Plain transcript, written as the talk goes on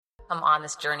Come on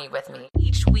this journey with me.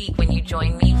 Each week when you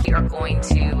join me, we are going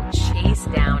to chase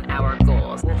down our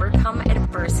goals, overcome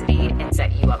adversity, and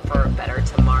set you up for a better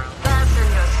tomorrow.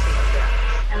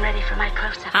 I'm ready for my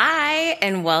close-up. Hi,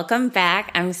 and welcome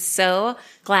back. I'm so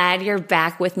glad you're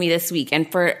back with me this week.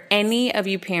 And for any of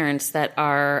you parents that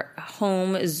are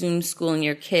home Zoom schooling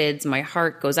your kids, my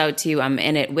heart goes out to you. I'm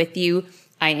in it with you.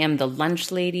 I am the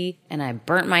lunch lady, and I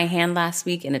burnt my hand last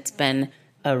week, and it's been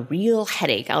a real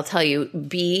headache. I'll tell you,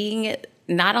 being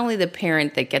not only the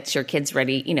parent that gets your kids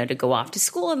ready, to go off to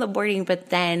school in the morning, but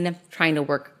then trying to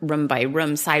work room by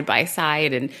room, side by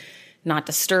side, and not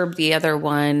disturb the other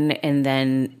one, and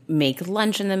then make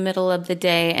lunch in the middle of the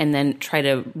day, and then try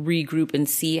to regroup and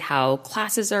see how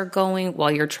classes are going while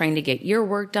you're trying to get your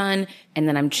work done. And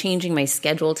then I'm changing my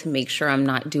schedule to make sure I'm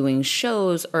not doing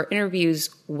shows or interviews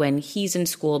when he's in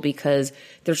school because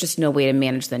there's just no way to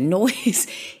manage the noise.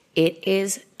 It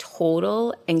is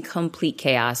total and complete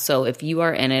chaos. So if you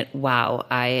are in it, wow,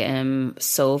 I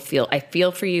feel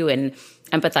for you and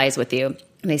empathize with you.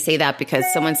 And I say that because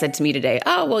someone said to me today,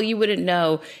 oh, well, you wouldn't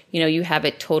know, you have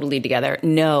it totally together.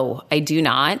 No, I do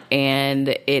not. And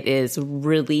it is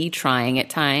really trying at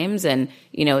times. And,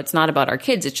 it's not about our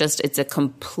kids. It's a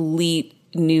complete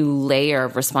new layer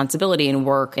of responsibility and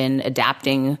work and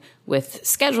adapting with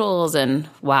schedules. And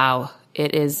wow,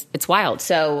 it's wild.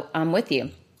 So I'm with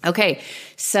you. Okay.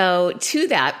 So to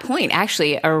that point,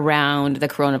 actually around the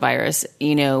coronavirus,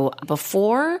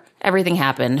 before everything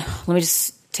happened, let me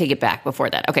just take it back before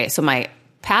that. Okay. So my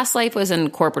past life was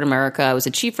in corporate America. I was a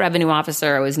chief revenue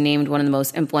officer. I was named one of the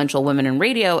most influential women in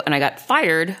radio, and I got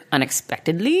fired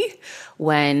unexpectedly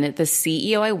when the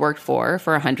CEO I worked for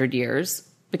 100 years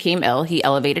became ill. He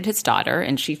elevated his daughter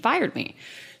and she fired me.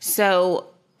 So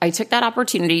I took that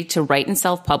opportunity to write and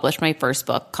self-publish my first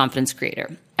book, Confidence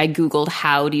Creator. I Googled,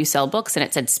 how do you sell books? And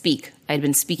it said speak. I'd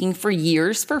been speaking for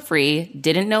years for free,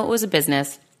 didn't know it was a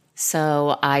business.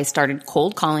 So I started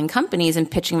cold calling companies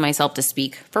and pitching myself to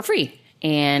speak for free.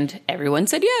 And everyone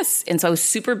said yes. And so I was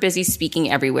super busy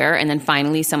speaking everywhere. And then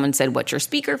finally someone said, what's your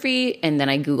speaker fee? And then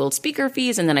I Googled speaker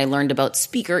fees. And then I learned about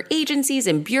speaker agencies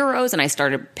and bureaus. And I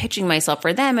started pitching myself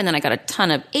for them. And then I got a ton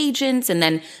of agents. And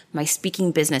then my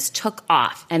speaking business took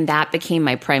off. And that became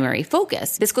my primary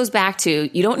focus. This goes back to,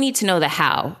 you don't need to know the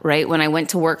how, right? When I went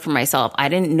to work for myself, I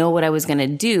didn't know what I was going to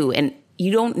do. And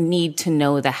you don't need to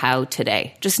know the how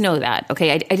today. Just know that,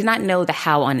 okay? I did not know the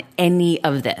how on any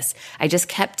of this. I just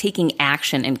kept taking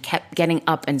action and kept getting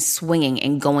up and swinging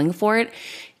and going for it.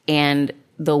 And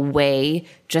the way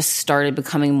just started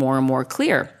becoming more and more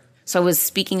clear. So I was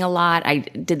speaking a lot. I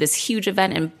did this huge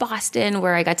event in Boston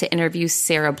where I got to interview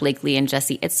Sarah Blakely and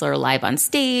Jesse Itzler live on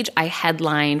stage. I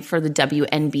headlined for the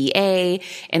WNBA.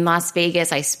 In Las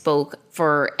Vegas, I spoke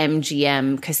for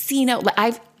MGM Casino.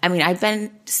 I've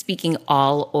been speaking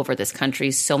all over this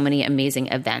country, so many amazing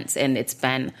events, and it's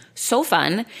been so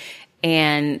fun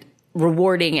and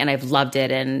rewarding, and I've loved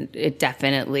it. And it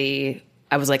definitely,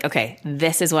 I was like, okay,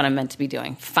 this is what I'm meant to be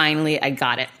doing. Finally, I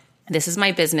got it. This is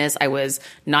my business. I was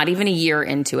not even a year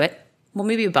into it. Well,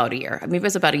 maybe about a year. Maybe it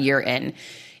was about a year in.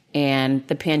 And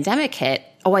the pandemic hit.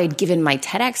 Oh, I had given my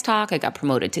TEDx talk. I got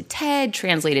promoted to TED,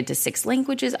 translated to 6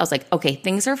 languages. I was like, okay,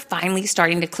 things are finally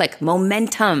starting to click.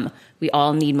 Momentum. We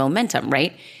all need momentum,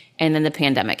 right? And then the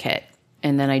pandemic hit.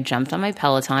 And then I jumped on my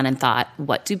Peloton and thought,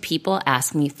 what do people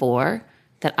ask me for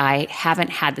that I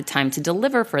haven't had the time to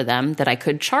deliver for them that I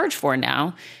could charge for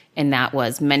now? And that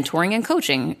was mentoring and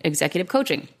coaching, executive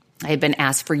coaching. I had been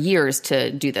asked for years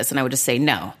to do this, and I would just say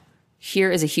no.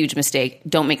 Here is a huge mistake.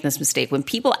 Don't make this mistake. When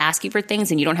people ask you for things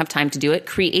and you don't have time to do it,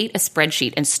 create a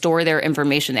spreadsheet and store their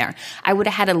information there. I would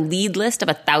have had a lead list of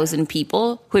 1,000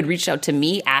 people who had reached out to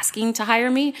me asking to hire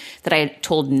me that I had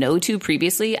told no to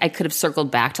previously. I could have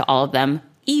circled back to all of them.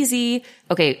 Easy.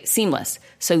 Okay, seamless.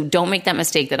 So don't make that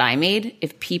mistake that I made.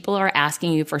 If people are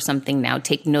asking you for something now,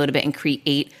 take note of it and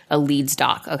create a leads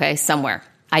doc, okay, somewhere.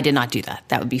 I did not do that.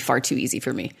 That would be far too easy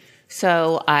for me.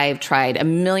 So I've tried a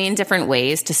million different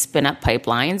ways to spin up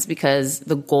pipelines because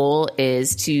the goal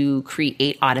is to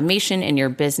create automation in your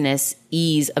business,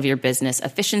 ease of your business,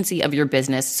 efficiency of your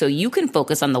business, so you can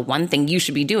focus on the one thing you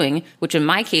should be doing, which in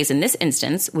my case, in this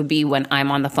instance, would be when I'm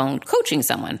on the phone coaching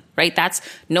someone, right?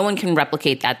 No one can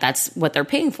replicate that. That's what they're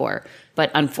paying for. But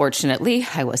unfortunately,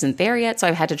 I wasn't there yet. So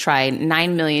I've had to try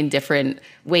 9 million different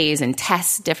ways and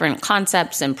test different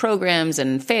concepts and programs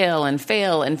and fail and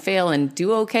fail and fail and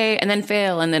do okay and then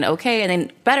fail and then okay and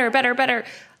then better.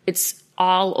 It's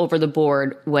all over the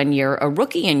board when you're a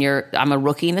rookie and I'm a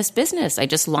rookie in this business. I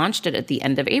just launched it at the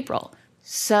end of April.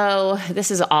 So this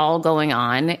is all going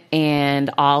on,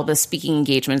 and all the speaking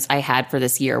engagements I had for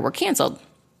this year were canceled.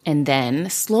 And then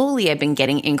slowly I've been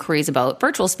getting inquiries about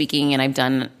virtual speaking, and I've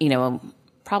done,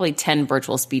 probably 10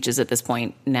 virtual speeches at this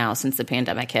point now since the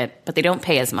pandemic hit, but they don't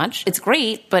pay as much. It's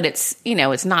great, but it's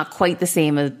not quite the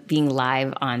same as being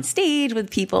live on stage with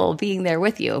people being there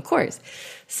with you, of course.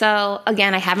 So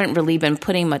again, I haven't really been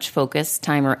putting much focus,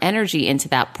 time, or energy into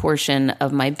that portion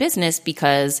of my business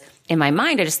because in my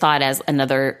mind, I just thought as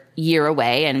another year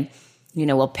away and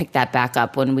we'll pick that back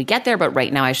up when we get there. But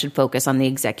right now I should focus on the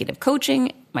executive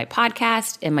coaching, my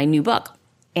podcast, and my new book.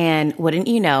 And wouldn't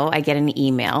you know, I get an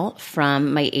email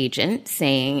from my agent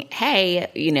saying,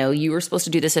 hey, you were supposed to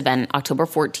do this event October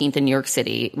 14th in New York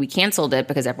City. We canceled it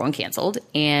because everyone canceled.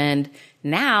 And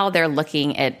now they're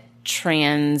looking at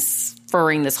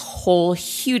transferring this whole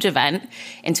huge event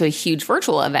into a huge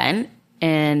virtual event.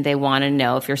 And they want to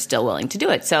know if you're still willing to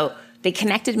do it. So they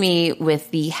connected me with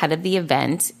the head of the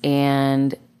event,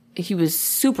 and he was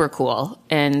super cool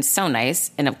and so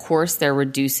nice. And of course, they're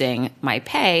reducing my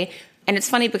pay. And it's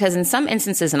funny because in some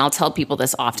instances, and I'll tell people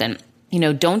this often,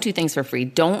 don't do things for free.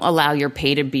 Don't allow your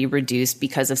pay to be reduced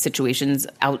because of situations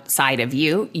outside of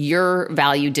you. Your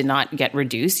value did not get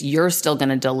reduced. You're still going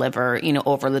to deliver,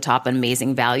 over the top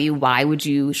amazing value. Why would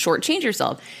you shortchange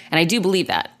yourself? And I do believe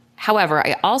that. However,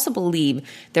 I also believe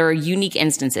there are unique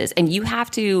instances, and you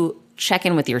have to check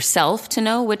in with yourself to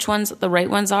know which ones the right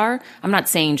ones are. I'm not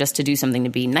saying just to do something to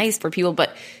be nice for people,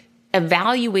 but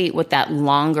evaluate what that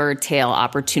longer tail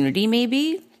opportunity may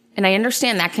be. And I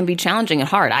understand that can be challenging and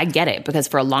hard. I get it, because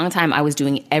for a long time I was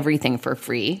doing everything for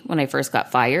free when I first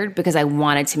got fired because I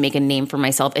wanted to make a name for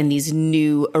myself in these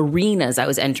new arenas I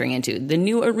was entering into. The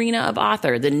new arena of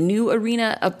author, the new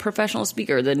arena of professional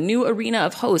speaker, the new arena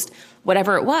of host,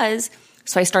 whatever it was.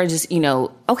 So I started just,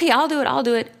 okay, I'll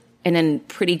do it. And then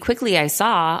pretty quickly I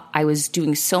saw I was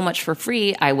doing so much for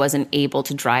free, I wasn't able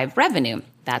to drive revenue.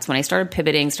 That's when I started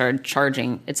pivoting, started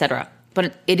charging, etc.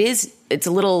 But it's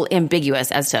a little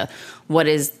ambiguous as to what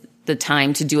is the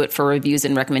time to do it for reviews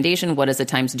and recommendation. What is the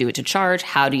time to do it to charge?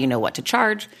 How do you know what to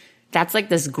charge? That's like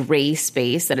this gray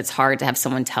space that it's hard to have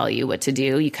someone tell you what to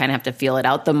do. You kind of have to feel it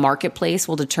out. The marketplace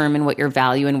will determine what your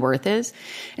value and worth is.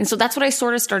 And so that's what I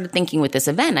sort of started thinking with this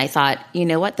event. I thought, you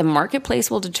know what? The marketplace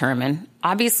will determine.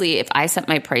 Obviously, if I set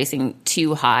my pricing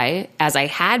too high, as I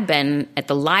had been at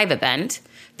the live event,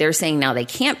 they're saying now they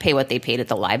can't pay what they paid at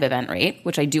the live event rate,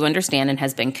 which I do understand and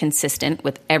has been consistent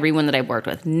with everyone that I've worked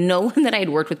with. No one that I had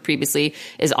worked with previously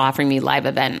is offering me live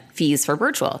event fees for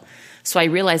virtual. So I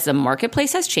realized the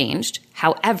marketplace has changed.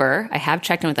 However, I have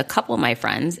checked in with a couple of my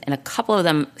friends, and a couple of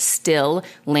them still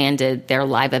landed their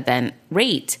live event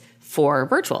rate for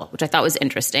virtual, which I thought was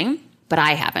interesting, but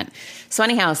I haven't. So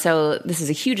anyhow, this is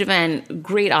a huge event,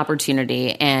 great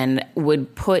opportunity, and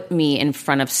would put me in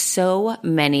front of so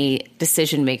many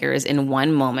decision makers in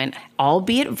one moment,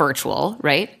 albeit virtual,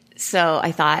 right? So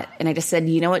I thought, and I just said,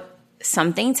 you know what?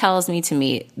 Something tells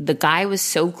me the guy was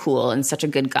so cool and such a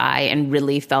good guy and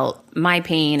really felt my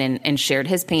pain and shared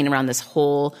his pain around this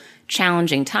whole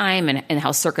challenging time and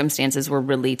how circumstances were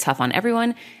really tough on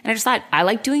everyone. And I just thought, I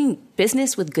like doing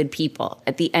business with good people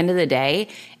at the end of the day.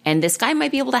 And this guy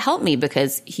might be able to help me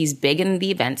because he's big in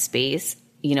the event space.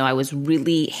 I was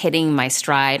really hitting my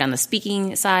stride on the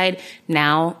speaking side.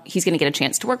 Now he's going to get a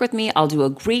chance to work with me. I'll do a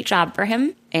great job for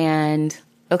him. And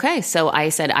okay, so I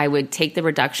said I would take the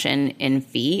reduction in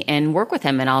fee and work with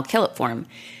him, and I'll kill it for him.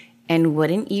 And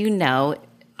wouldn't you know,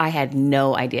 I had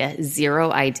no idea,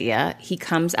 zero idea. He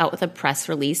comes out with a press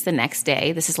release the next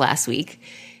day. This is last week.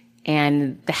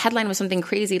 And the headline was something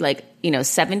crazy like,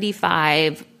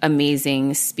 75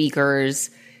 amazing speakers,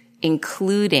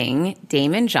 including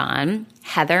Daymond John,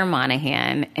 Heather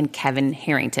Monahan, and Kevin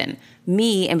Harrington.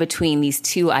 Me in between these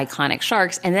two iconic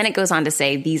sharks. And then it goes on to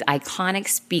say these iconic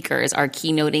speakers are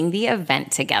keynoting the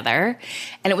event together.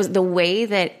 And it was the way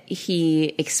that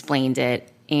he explained it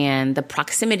and the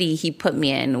proximity he put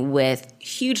me in with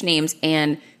huge names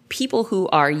and people who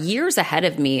are years ahead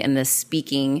of me in the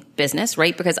speaking business,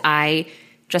 right? Because I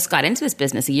just got into this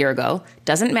business a year ago.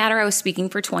 Doesn't matter I was speaking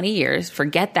for 20 years.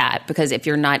 Forget that. Because if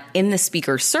you're not in the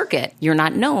speaker circuit, you're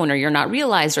not known or you're not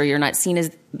realized or you're not seen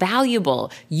as valuable.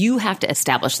 You have to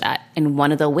establish that. And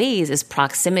one of the ways is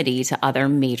proximity to other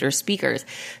major speakers.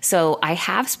 So I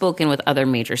have spoken with other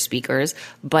major speakers,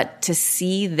 but to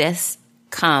see this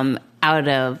come out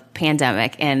of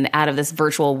pandemic and out of this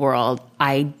virtual world,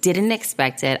 I didn't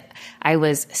expect it. I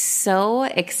was so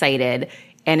excited.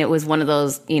 And it was one of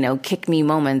those, kick me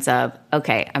moments of,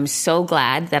 okay, I'm so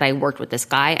glad that I worked with this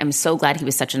guy. I'm so glad he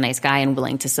was such a nice guy and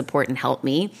willing to support and help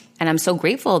me. And I'm so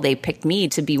grateful they picked me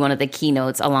to be one of the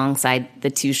keynotes alongside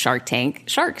the two Shark Tank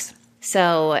sharks.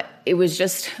 So it was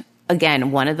just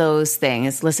again, one of those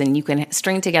things. Listen, you can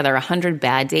string together 100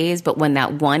 bad days, but when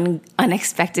that one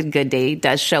unexpected good day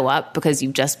does show up because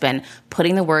you've just been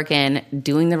putting the work in,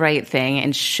 doing the right thing,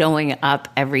 and showing up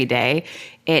every day,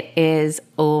 it is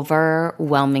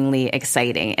overwhelmingly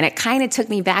exciting. And it kind of took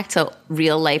me back to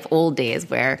real life old days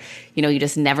where, you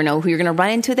just never know who you're going to run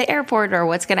into at the airport or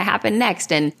what's going to happen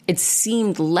next. And it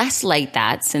seemed less like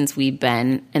that since we've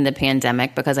been in the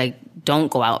pandemic because I don't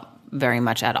go out very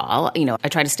much at all. I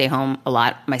try to stay home a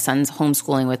lot. My son's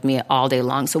homeschooling with me all day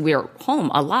long. So we're home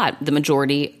a lot, the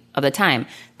majority of the time.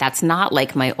 That's not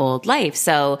like my old life.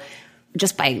 So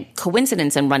just by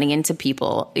coincidence and running into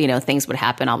people, things would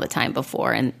happen all the time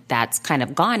before, and that's kind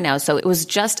of gone now. So it was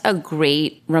just a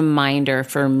great reminder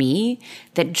for me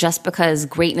that just because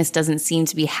greatness doesn't seem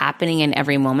to be happening in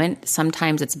every moment,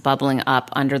 sometimes it's bubbling up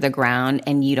under the ground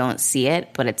and you don't see it,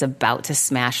 but it's about to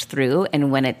smash through. And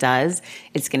when it does,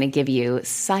 it's going to give you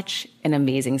such an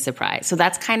amazing surprise. So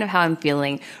that's kind of how I'm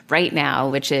feeling right now,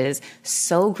 which is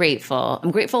so grateful.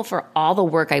 I'm grateful for all the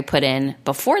work I put in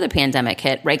before the pandemic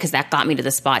hit, right? Because that got me to the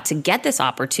spot to get this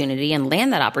opportunity and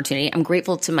land that opportunity. I'm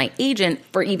grateful to my agent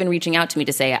for even reaching out to me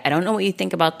to say, I don't know what you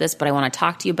think about this, but I want to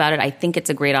talk to you about it. I think it's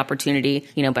a great opportunity,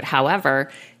 but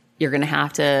however, you're going to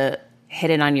have to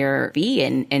hit it on your B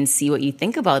and see what you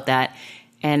think about that.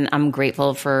 And I'm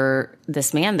grateful for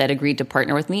this man that agreed to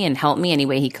partner with me and help me any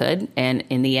way he could. And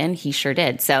in the end, he sure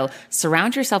did. So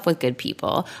surround yourself with good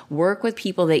people. Work with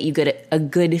people that you get a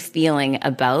good feeling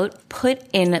about. Put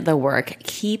in the work.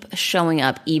 Keep showing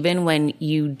up even when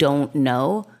you don't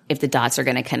know if the dots are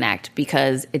going to connect,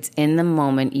 because it's in the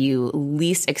moment you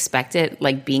least expect it,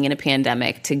 like being in a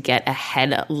pandemic, to get a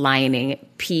headlining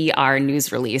PR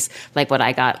news release like what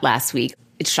I got last week.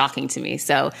 It's shocking to me.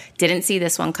 So didn't see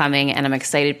this one coming, and I'm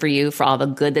excited for you for all the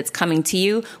good that's coming to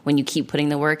you when you keep putting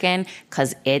the work in,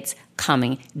 because it's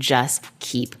coming. Just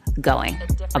keep going.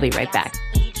 I'll be right back.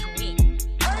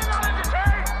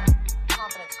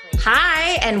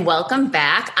 Hi, and welcome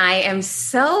back. I am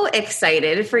so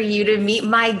excited for you to meet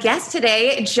my guest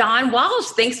today, John Walsh.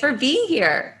 Thanks for being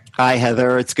here. Hi,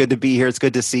 Heather. It's good to be here. It's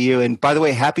good to see you. And by the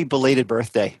way, happy belated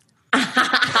birthday.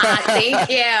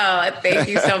 Thank you. Thank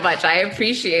you so much. I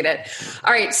appreciate it.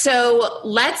 All right. So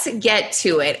let's get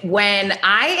to it. When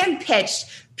I am pitched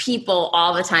people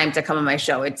all the time to come on my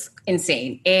show, it's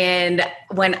insane. And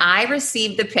when I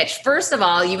received the pitch, first of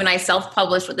all, you and I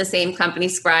self-published with the same company,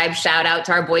 Scribe. Shout out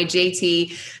to our boy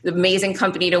JT, the amazing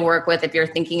company to work with. If you're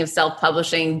thinking of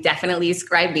self-publishing, definitely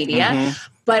Scribe Media. Mm-hmm.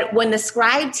 But when the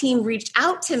Scribe team reached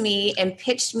out to me and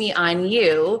pitched me on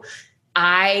you,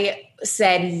 I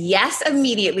said yes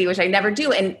immediately, which I never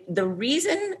do. And the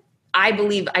reason I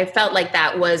believe I felt like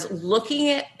that was looking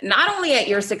at not only at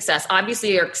your success.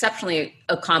 Obviously, you're an exceptionally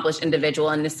accomplished individual.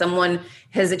 And if someone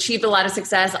has achieved a lot of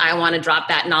success, I want to drop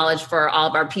that knowledge for all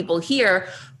of our people here.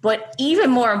 But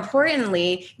even more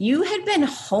importantly, you had been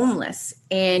homeless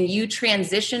and you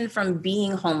transitioned from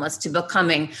being homeless to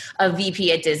becoming a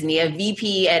VP at Disney, a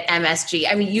VP at MSG.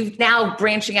 I mean, you've now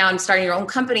branching out and starting your own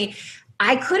company.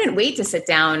 I couldn't wait to sit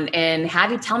down and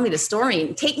have you tell me the story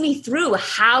and take me through.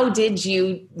 How did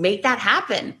you make that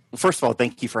happen? First of all,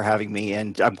 thank you for having me,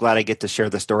 and I'm glad I get to share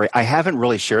the story. I haven't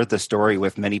really shared the story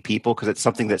with many people because it's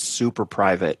something that's super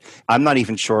private. I'm not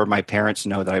even sure my parents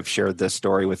know that I've shared this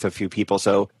story with a few people.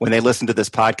 So when they listen to this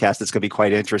podcast, it's going to be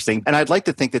quite interesting. And I'd like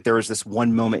to think that there was this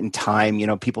one moment in time,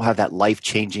 people have that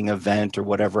life-changing event or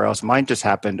whatever else. Mine just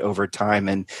happened over time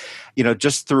and,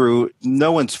 just through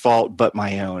no one's fault but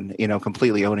my own,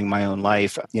 completely owning my own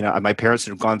life. My parents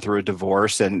had gone through a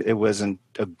divorce and it wasn't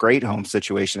a great home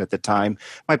situation at the time.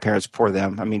 My parents, poor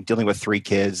them. I mean, dealing with 3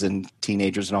 kids and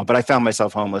teenagers and all, but I found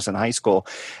myself homeless in high school.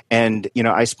 And,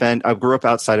 I grew up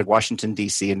outside of Washington,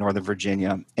 D.C. in Northern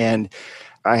Virginia, and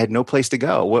I had no place to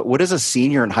go. What is a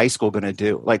senior in high school going to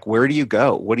do? Like, where do you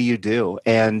go? What do you do?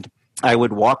 And I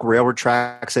would walk railroad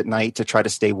tracks at night to try to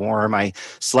stay warm. I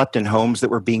slept in homes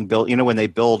that were being built. When they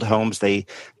build homes, they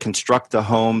construct the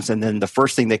homes, and then the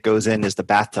first thing that goes in is the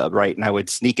bathtub, right? And I would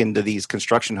sneak into these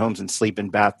construction homes and sleep in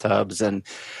bathtubs. And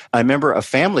I remember a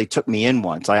family took me in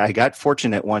once. I got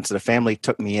fortunate once that a family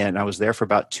took me in. I was there for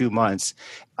about 2 months.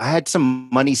 I had some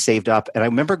money saved up, and I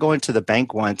remember going to the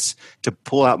bank once to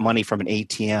pull out money from an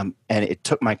ATM, and it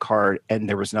took my card, and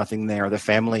there was nothing there. The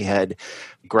family had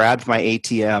grabbed my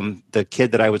ATM. The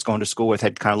kid that I was going to school with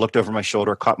had kind of looked over my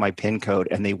shoulder, caught my PIN code,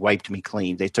 and they wiped me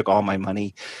clean. They took all my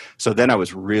money. So then I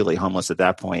was really homeless at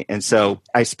that point. And so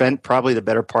I spent probably the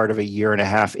better part of a year and a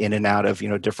half in and out of,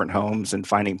 different homes and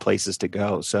finding places to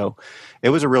go. So it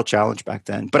was a real challenge back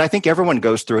then. But I think everyone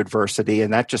goes through adversity,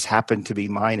 and that just happened to be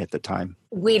mine at the time.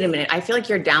 Wait a minute. I feel like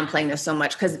you're downplaying this so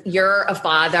much because you're a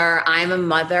father. I'm a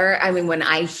mother. I mean, when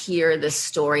I hear this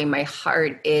story, my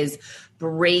heart is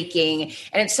breaking.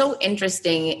 And it's so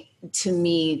interesting to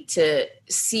me to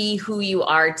see who you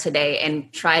are today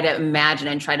and try to imagine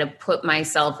and try to put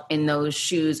myself in those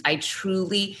shoes. I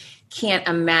truly can't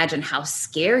imagine how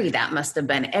scary that must have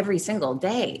been every single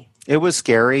day. It was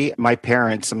scary. My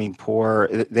parents, I mean,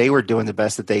 they were doing the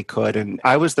best that they could. And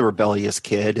I was the rebellious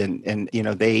kid. And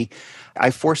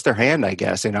I forced their hand, I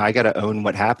guess. I got to own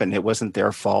what happened. It wasn't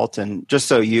their fault. And just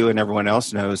so you and everyone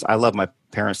else knows, I love my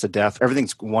parents to death.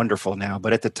 Everything's wonderful now.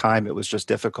 But at the time, it was just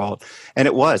difficult. And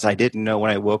it was. I didn't know when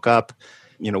I woke up,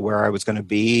 where I was going to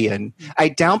be. And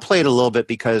I downplayed a little bit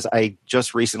because I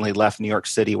just recently left New York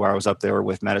City where I was up there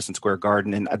with Madison Square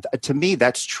Garden. And to me,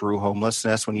 that's true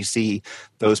homelessness when you see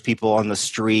those people on the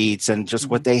streets and just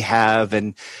what they have.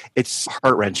 And it's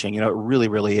heart-wrenching, it really,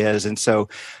 really is. And so,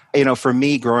 for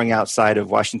me, growing outside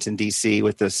of Washington, D.C.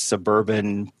 with this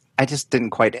suburban, I just didn't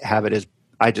quite have it as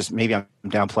maybe I'm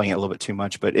downplaying it a little bit too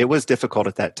much, but it was difficult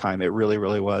at that time. It really,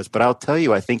 really was. But I'll tell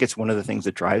you, I think it's one of the things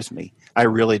that drives me. I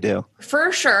really do.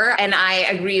 For sure. And I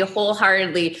agree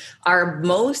wholeheartedly. Our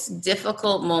most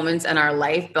difficult moments in our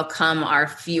life become our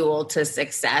fuel to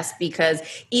success, because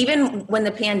even when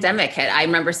the pandemic hit, I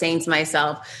remember saying to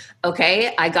myself,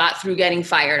 okay, I got through getting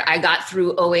fired. I got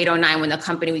through 08, 09 when the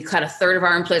company, we cut a third of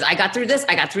our employees. I got through this.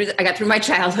 I got through my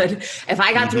childhood. If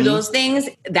I got through those things,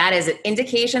 that is an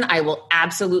indication I will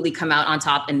absolutely come out on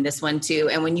top in this one too.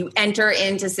 And when you enter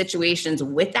into situations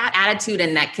with that attitude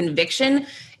and that conviction,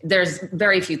 there's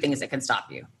very few things that can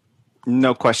stop you.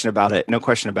 No question about it. No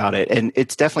question about it. And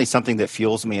it's definitely something that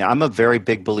fuels me. I'm a very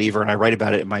big believer, and I write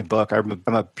about it in my book. I'm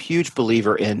a huge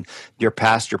believer in your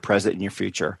past, your present, and your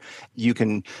future. You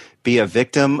can be a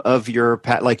victim of your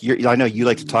past. I know you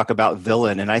like to talk about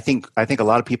villain, and I think a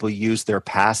lot of people use their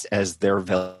past as their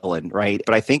villain, right?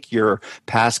 But I think your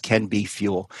past can be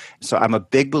fuel. So I'm a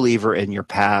big believer in your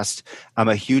past. I'm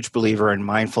a huge believer in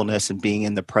mindfulness and being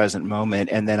in the present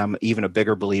moment. And then I'm even a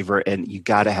bigger believer in you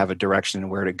got to have a direction and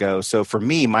where to go. So for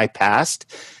me, my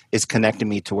past is connecting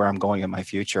me to where I'm going in my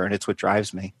future, and it's what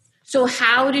drives me. So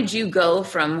how did you go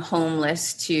from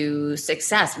homeless to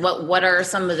success? What are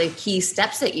some of the key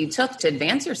steps that you took to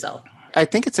advance yourself? I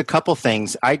think it's a couple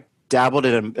things. I dabbled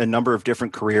in a number of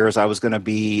different careers. I was going to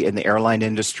be in the airline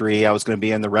industry. I was going to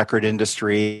be in the record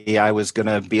industry. I was going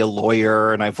to be a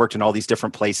lawyer, and I've worked in all these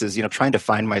different places, trying to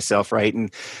find myself, right?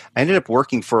 And I ended up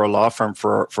working for a law firm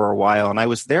for a while, and I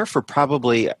was there for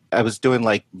I was doing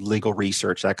like legal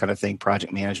research, that kind of thing,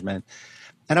 project management.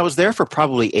 And I was there for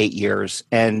probably 8 years.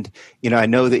 And, I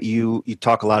know that you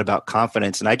talk a lot about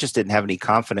confidence, and I just didn't have any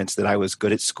confidence that I was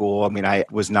good at school. I mean, I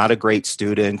was not a great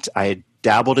student. I had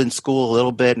dabbled in school a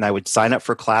little bit, and I would sign up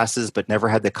for classes, but never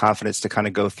had the confidence to kind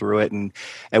of go through it. And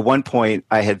at one point,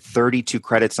 I had 32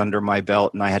 credits under my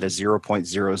belt, and I had a 0.00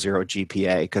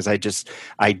 GPA because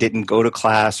I didn't go to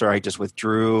class, or I just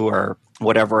withdrew, or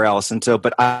whatever else. And so,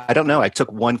 but I don't know, I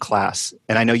took one class,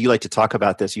 and I know you like to talk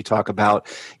about this. You talk about,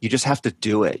 you just have to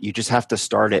do it. You just have to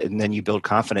start it, and then you build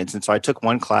confidence. And so I took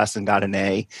one class and got an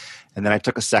A, and then I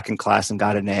took a second class and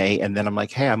got an A. And then I'm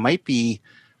like, hey, I might be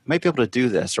able to do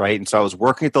this, right? And so I was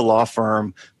working at the law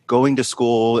firm, going to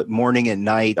school morning and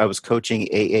night. I was coaching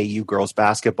AAU girls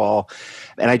basketball,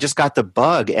 and I just got the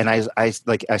bug. And I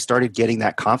started getting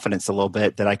that confidence a little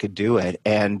bit that I could do it.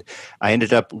 And I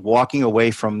ended up walking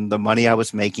away from the money I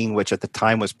was making, which at the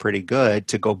time was pretty good,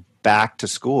 to go back to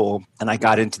school. And I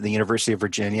got into the University of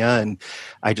Virginia, and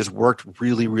I just worked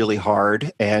really, really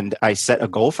hard. And I set a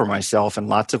goal for myself, and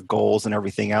lots of goals and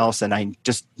everything else. And I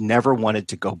just never wanted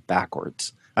to go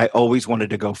backwards. I always wanted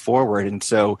to go forward. And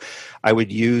so I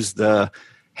would use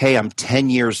hey, I'm 10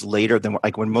 years later than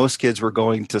when most kids were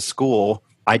going to school.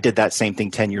 I did that same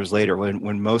thing 10 years later.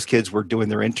 When most kids were doing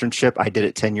their internship, I did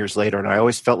it 10 years later. And I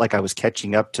always felt like I was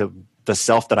catching up to the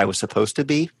self that I was supposed to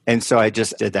be. And so I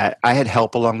just did that. I had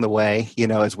help along the way,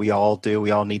 as we all do.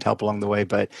 We all need help along the way.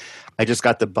 But I just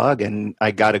got the bug, and I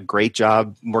got a great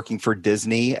job working for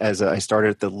Disney I started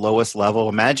at the lowest level.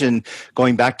 Imagine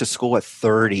going back to school at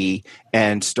 30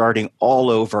 and starting all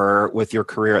over with your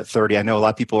career at 30. I know a lot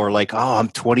of people are like, oh, I'm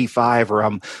 25 or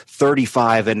I'm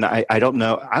 35. And I don't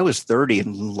know. I was 30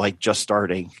 and just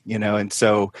starting, and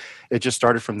so it just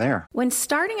started from there. When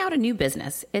starting out a new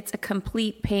business, it's a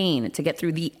complete pain to get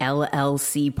through the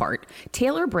LLC part.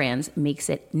 Taylor Brands makes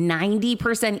it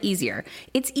 90% easier.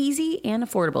 It's easy and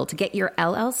affordable to get your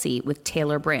LLC with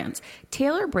Taylor Brands.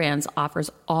 Taylor Brands offers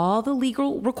all the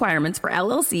legal requirements for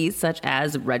LLCs, such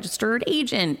as registered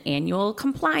agent, annual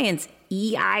compliance,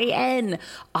 EIN,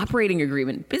 operating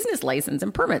agreement, business license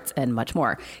and permits, and much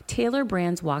more. Tailor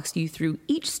Brands walks you through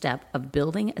each step of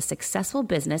building a successful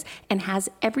business and has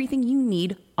everything you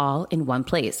need all in one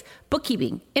place.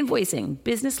 Bookkeeping, invoicing,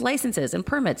 business licenses and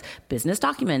permits, business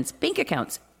documents, bank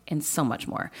accounts, and so much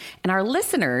more. And our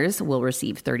listeners will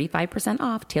receive 35%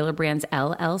 off Tailor Brands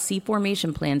LLC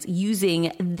formation plans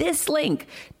using this link,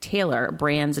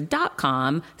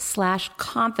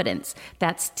 tailorbrands.com/confidence.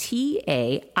 That's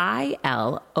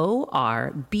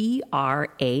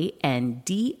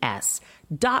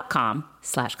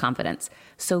TAILORBRANDS.com/confidence.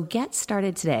 So get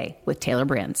started today with Tailor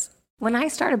Brands. When I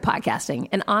started podcasting,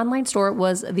 an online store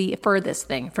was the furthest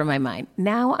thing from my mind.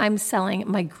 Now I'm selling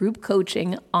my group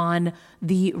coaching on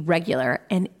the regular,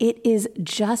 and it is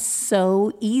just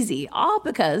so easy, all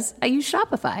because I use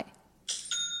Shopify.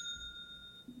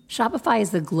 Shopify is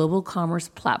the global commerce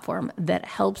platform that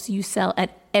helps you sell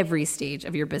at every stage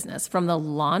of your business, from the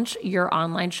launch your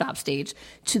online shop stage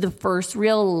to the first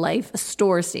real life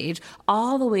store stage,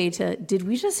 all the way to, did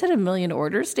we just hit 1 million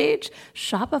orders stage?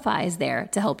 Shopify is there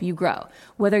to help you grow.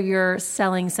 Whether you're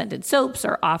selling scented soaps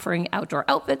or offering outdoor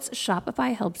outfits,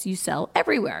 Shopify helps you sell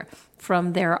everywhere.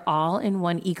 From their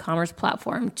all-in-one e-commerce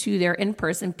platform to their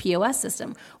in-person POS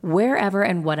system, wherever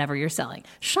and whatever you're selling,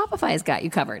 Shopify's got you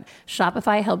covered.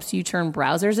 Shopify helps you turn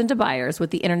browsers into buyers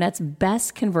with the internet's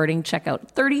best converting checkout,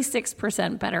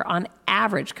 36% better on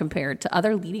average compared to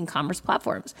other leading commerce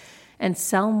platforms, and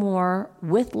sell more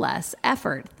with less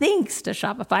effort thanks to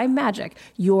Shopify Magic,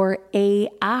 your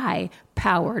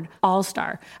AI-powered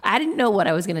all-star. I didn't know what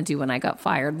I was going to do when I got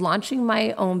fired. Launching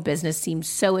my own business seemed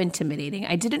so intimidating.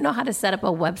 I didn't know how to set up a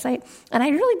website, and I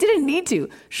really didn't need to.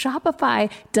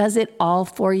 Shopify does it all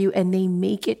for you, and they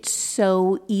make it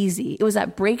so easy. It was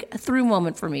that breakthrough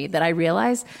moment for me that I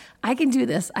realized I can do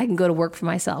this. I can go to work for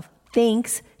myself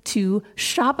thanks to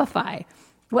Shopify.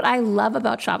 What I love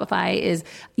about Shopify is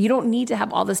you don't need to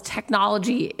have all this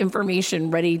technology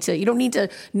information ready to, you don't need to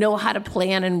know how to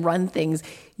plan and run things.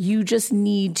 You just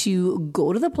need to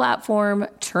go to the platform,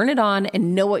 turn it on,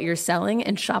 and know what you're selling,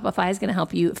 and Shopify is going to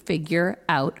help you figure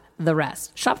out the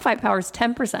rest. Shopify powers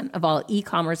 10% of all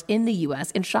e-commerce in the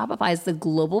U.S., and Shopify is the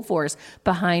global force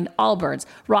behind Allbirds,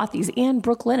 Rothy's, and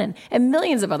Brooklinen, and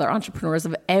millions of other entrepreneurs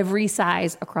of every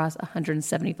size across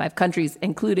 175 countries,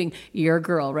 including your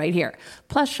girl right here.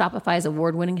 Plus, Shopify's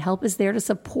award-winning help is there to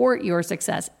support your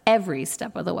success every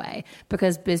step of the way,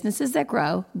 because businesses that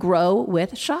grow, grow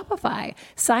with Shopify.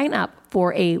 Sign up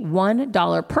for a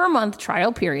 $1 per month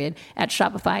trial period at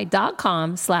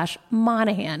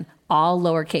shopify.com/Monahan, all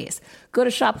lowercase. Go to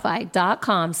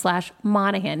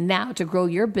shopify.com/Monahan now to grow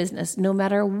your business no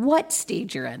matter what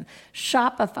stage you're in.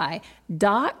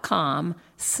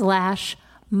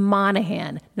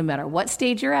 Shopify.com/Monahan. No matter what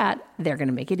stage you're at, they're going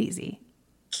to make it easy.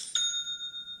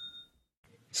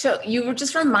 So you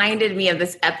just reminded me of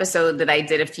this episode that I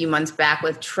did a few months back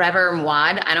with Trevor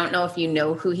Mwad. I don't know if you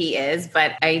know who he is,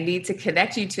 but I need to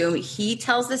connect you to him. He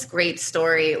tells this great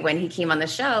story when he came on the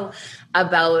show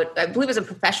about, I believe, as a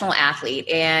professional athlete,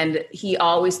 and he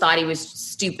always thought he was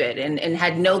stupid and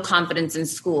had no confidence in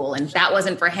school, and that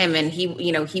wasn't for him, and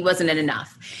he wasn't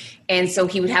enough. And so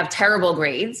he would have terrible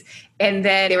grades, and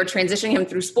then they were transitioning him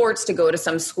through sports to go to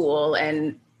some school,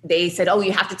 and they said, oh,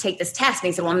 you have to take this test. And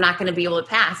he said, well, I'm not going to be able to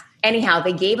pass. Anyhow,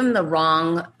 they gave him the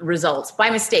wrong results by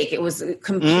mistake. It was a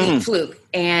complete fluke.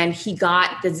 And he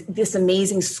got this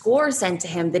amazing score sent to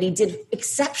him that he did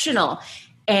exceptional.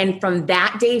 And from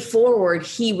that day forward,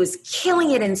 he was killing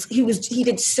it. And he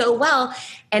did so well.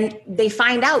 And they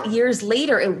find out years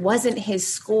later, it wasn't his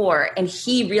score. And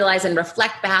he realized and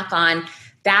reflect back on,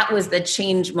 that was the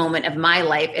change moment of my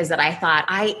life, is that I thought,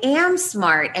 I am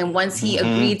smart. And once he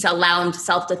agreed to allow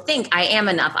himself to think, I am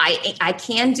enough, I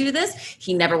can do this,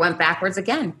 he never went backwards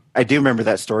again. I do remember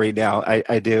that story now.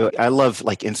 I do. I love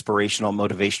like inspirational,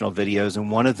 motivational videos. And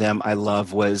one of them I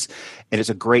love was, and it's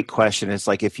a great question. It's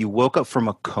like, if you woke up from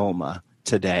a coma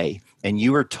today and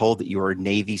you were told that you were a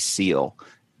Navy SEAL,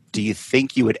 do you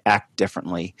think you would act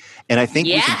differently? And I think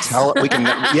we can tell, I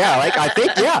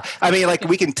mean, like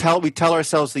we tell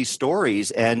ourselves these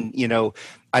stories, and,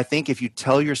 I think if you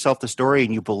tell yourself the story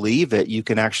and you believe it, you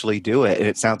can actually do it. And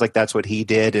it sounds like that's what he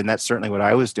did. And that's certainly what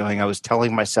I was doing. I was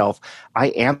telling myself,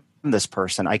 I am this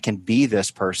person. I can be this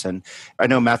person. I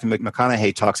know Matthew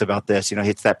McConaughey talks about this.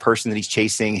 It's that person that he's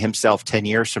chasing himself 10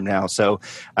 years from now. So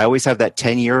I always have that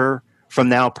 10-year from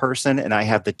now person, and I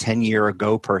have the 10-year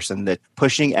ago person that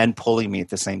pushing and pulling me at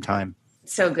the same time.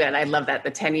 So good. I love that.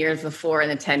 The 10 years before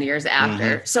and the 10 years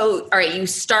after. So, all right, you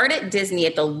start at Disney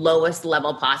at the lowest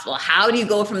level possible. How do you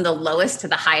go from the lowest to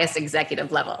the highest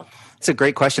executive level? It's a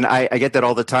great question. I get that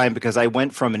all the time because I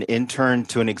went from an intern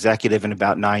to an executive in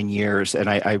about 9 years, and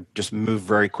I just moved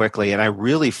very quickly. And I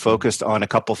really focused on a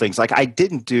couple things. Like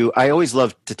I always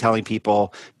loved to telling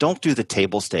people, don't do the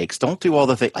table stakes. Don't do all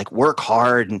the things like work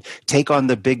hard and take on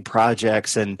the big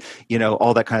projects and,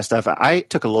 all that kind of stuff. I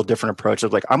took a little different approach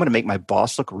of like, I'm going to make my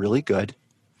boss look really good.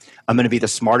 I'm going to be the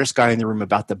smartest guy in the room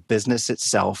about the business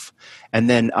itself. And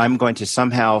then I'm going to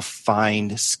somehow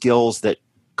find skills that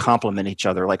complement each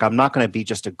other. Like I'm not going to be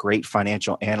just a great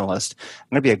financial analyst. I'm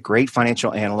going to be a great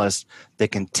financial analyst that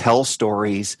can tell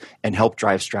stories and help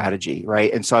drive strategy,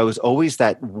 right? And so I was always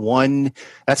that one,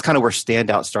 that's kind of where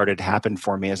standout started to happen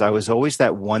for me, is I was always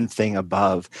that one thing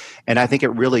above. And I think it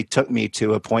really took me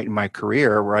to a point in my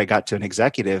career where I got to an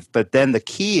executive. But then the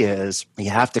key is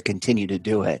you have to continue to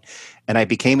do it. And I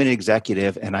became an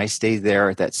executive and I stayed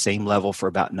there at that same level for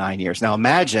about 9 years. Now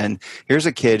imagine, here's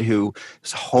a kid who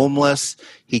is homeless.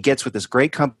 He gets with this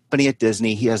great company at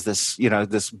Disney. He has this,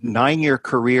 this 9-year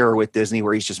career with Disney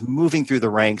where he's just moving through the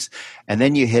ranks. And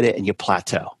then you hit it and you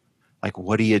plateau. Like,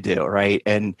 what do you do, right?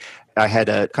 And I had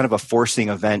a kind of a forcing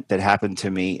event that happened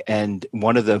to me. And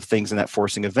one of the things in that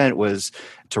forcing event was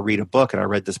to read a book. And I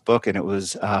read this book and it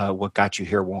was What Got You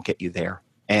Here Won't Get You There.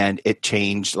 And it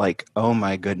changed like, oh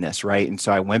my goodness, right? And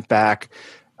so I went back,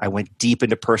 I went deep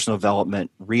into personal development,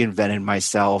 reinvented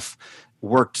myself,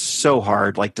 worked so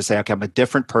hard, like to say, okay, I'm a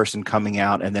different person coming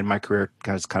out, and then my career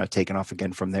has kind of taken off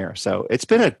again from there. So it's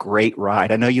been a great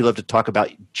ride. I know you love to talk about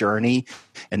journey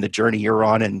and the journey you're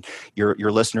on, and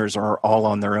your listeners are all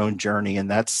on their own journey,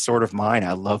 and that's sort of mine.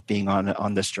 I love being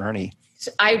on this journey.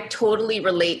 I totally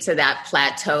relate to that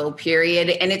plateau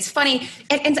period. And it's funny.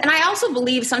 And I also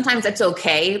believe sometimes that's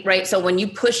okay, right? So when you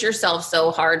push yourself so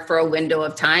hard for a window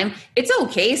of time, it's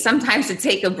okay sometimes to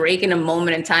take a break in a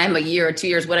moment in time, a year or 2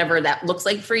 years, whatever that looks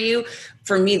like for you.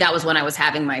 For me, that was when I was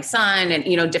having my son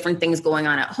and, different things going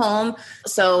on at home.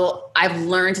 So I've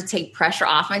learned to take pressure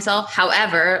off myself.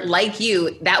 However, like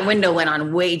you, that window went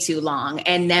on way too long.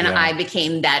 And then I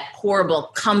became that horrible,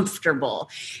 comfortable.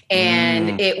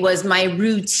 And it was my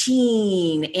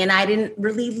routine and I didn't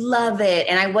really love it.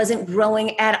 And I wasn't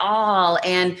growing at all.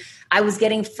 And I was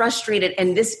getting frustrated,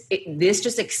 and this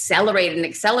just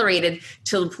accelerated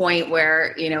to the point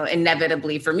where,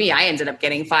 inevitably for me, I ended up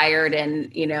getting fired,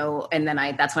 and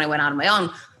then that's when I went out on my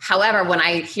own. However, when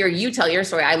I hear you tell your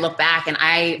story, I look back and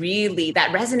that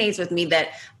resonates with me,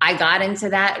 that I got into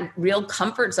that real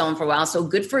comfort zone for a while. So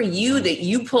good for you that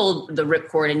you pulled the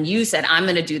ripcord and you said, I'm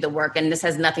going to do the work, and this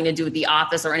has nothing to do with the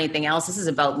office or anything else. This is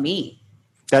about me.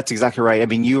 That's exactly right. I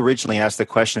mean, you originally asked the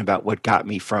question about what got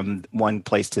me from one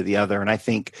place to the other. And I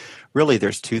think really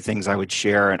there's two things I would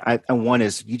share. And one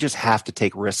is you just have to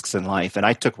take risks in life. And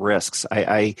I took risks.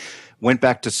 I went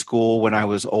back to school when I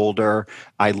was older.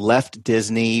 I left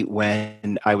Disney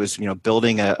when I was,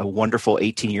 building a wonderful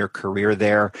 18-year career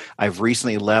there. I've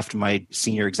recently left my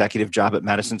senior executive job at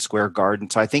Madison Square Garden.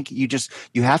 So I think you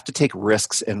have to take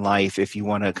risks in life if you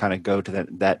want to kind of go to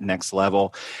that next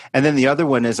level. And then the other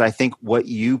one is, I think what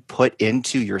you put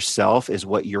into yourself is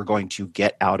what you're going to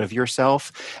get out of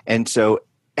yourself. And so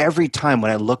every time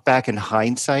when I look back in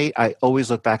hindsight, I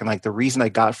always look back and like the reason I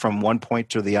got from one point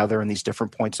to the other in these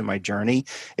different points in my journey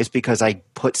is because I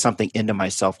put something into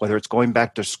myself, whether it's going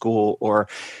back to school or,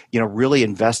 really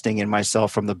investing in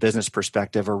myself from the business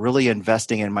perspective or really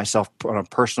investing in myself on a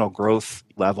personal growth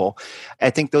level. I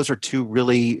think those are two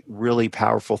really, really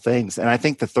powerful things. And I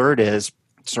think the third is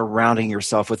surrounding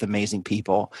yourself with amazing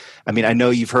people. I mean, I know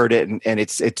you've heard it and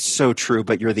it's so true,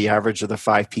 but you're the average of the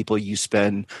 5 people you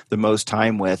spend the most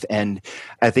time with. And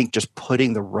I think just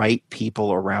putting the right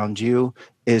people around you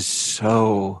is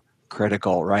so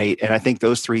critical, right? And I think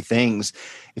those 3 things,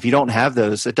 if you don't have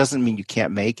those, it doesn't mean you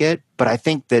can't make it. But I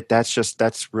think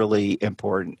that's really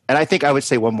important. And I think I would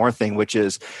say one more thing, which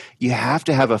is you have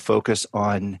to have a focus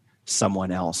on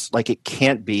someone else. Like it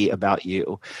can't be about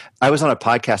you. I was on a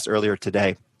podcast earlier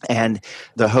today and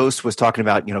the host was talking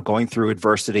about, going through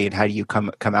adversity and how do you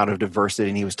come out of adversity.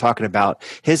 And he was talking about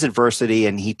his adversity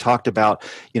and he talked about,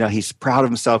 he's proud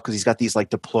of himself because he's got these like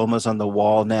diplomas on the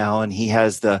wall now and he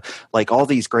has all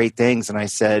these great things. And I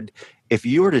said, if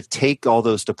you were to take all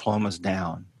those diplomas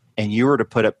down and you were to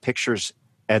put up pictures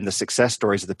and the success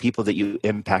stories of the people that you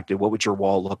impacted, what would your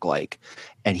wall look like?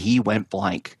 And he went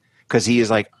blank because he is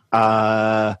like,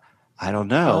 I don't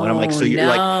know. And I'm like, so you're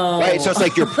like, right. So it's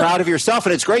like, you're proud of yourself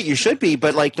and it's great. You should be,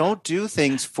 but like, don't do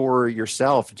things for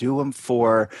yourself. Do them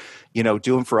for, do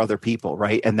them for other people,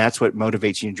 right? And that's what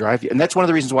motivates you and drives you. And that's one of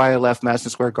the reasons why I left Madison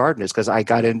Square Garden, is because I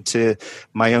got into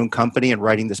my own company and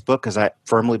writing this book because I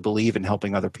firmly believe in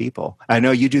helping other people. I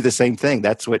know you do the same thing.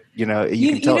 That's what, you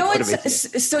can tell.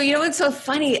 What's so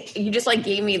funny? You just like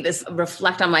gave me this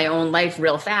reflect on my own life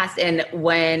real fast. And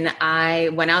when I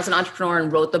was an entrepreneur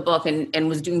and wrote the book and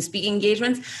was doing speaking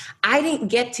engagements, I didn't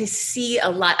get to see a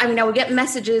lot. I mean, I would get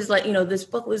messages like, this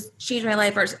book was changed my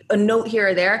life, or a note here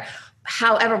or there.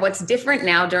 However, what's different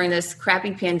now during this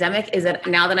crappy pandemic is that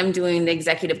now that I'm doing the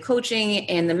executive coaching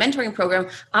and the mentoring program,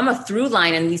 I'm a through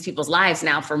line in these people's lives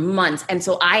now for months. And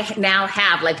so I now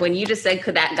have, like when you just said,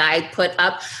 could that guy put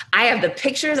up, I have the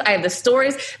pictures, I have the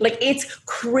stories. Like it's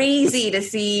crazy to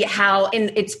see how,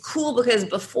 and it's cool because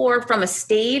before from a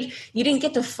stage, you didn't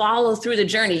get to follow through the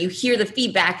journey. You hear the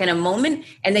feedback in a moment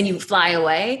and then you fly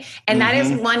away. And that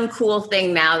is one cool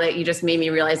thing now that you just made me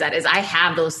realize that is I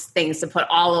have those things to put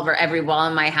all over every wall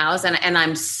in my house. And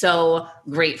I'm so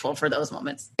grateful for those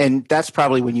moments. And that's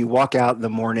probably when you walk out in the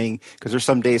morning, because there's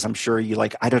some days I'm sure you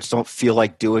like, I just don't feel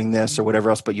like doing this or whatever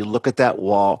else, but you look at that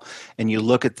wall and you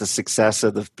look at the success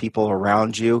of the people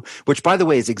around you, which by the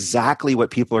way is exactly what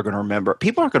people are going to remember.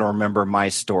 People aren't going to remember my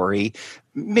story.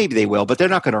 Maybe they will, but they're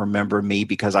not going to remember me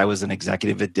because I was an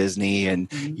executive at Disney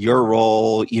and your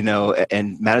role,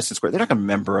 and Madison Square. They're not going to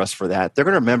remember us for that. They're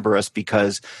going to remember us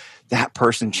because that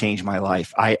person changed my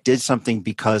life. I did something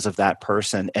because of that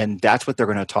person. And that's what they're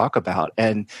going to talk about.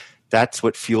 And that's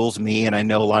what fuels me. And I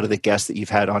know a lot of the guests that you've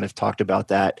had on have talked about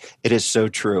that. It is so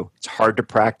true. It's hard to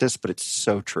practice, but it's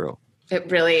so true. It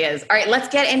really is. All right, let's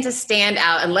get into Stand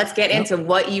Out and let's get into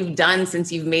what you've done since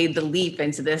you've made the leap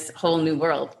into this whole new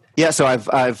world. Yeah, so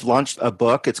I've launched a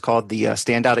book. It's called the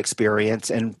Standout Experience.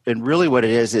 And really what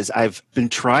it is I've been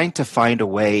trying to find a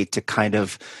way to kind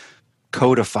of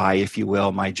codify, if you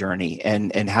will, my journey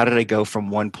and how did I go from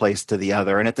one place to the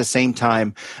other. And at the same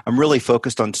time, I'm really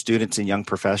focused on students and young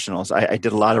professionals. I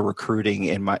did a lot of recruiting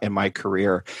in my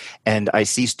career, and I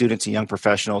see students and young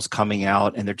professionals coming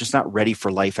out and they're just not ready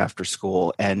for life after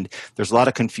school. And there's a lot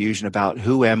of confusion about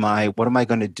who am I? What am I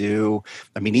going to do?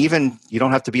 I mean, even you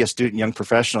don't have to be a student, young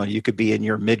professional. You could be in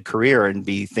your mid-career and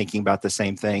be thinking about the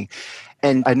same thing.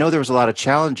 And I know there was a lot of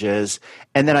challenges.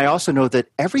 And then I also know that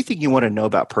everything you want to know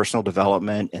about personal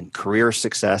development and career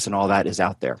success and all that is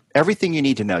out there. Everything you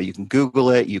need to know. You can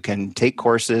Google it. You can take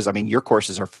courses. I mean, your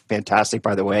courses are fantastic,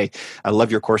 by the way. I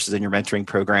love your courses in your mentoring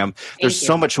program. There's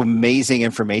so much amazing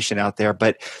information out there,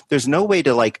 but there's no way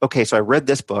to like, okay, so I read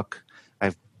this book.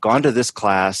 I've gone to this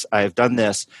class. I've done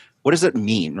this. What does it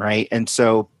mean, right? And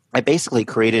so I basically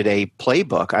created a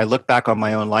playbook. I looked back on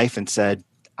my own life and said,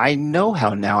 I know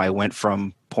how now I went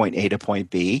from point A to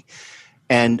point B,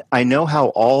 and I know how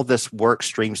all this work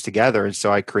streams together. And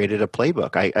so I created a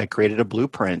playbook. I created a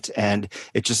blueprint, and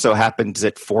it just so happens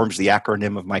it forms the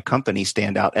acronym of my company,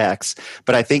 Standout X.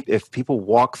 But I think if people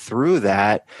walk through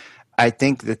that, I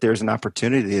think that there's an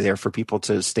opportunity there for people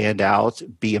to stand out,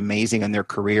 be amazing in their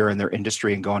career and their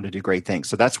industry, and go on to do great things.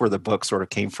 So that's where the book sort of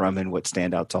came from and what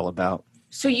Standout's all about.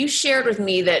 So you shared with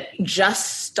me that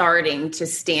just starting to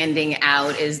standing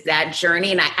out is that journey.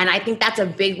 And I think that's a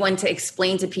big one to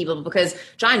explain to people because,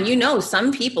 John,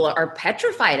 some people are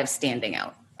petrified of standing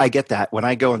out. I get that. When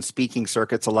I go on speaking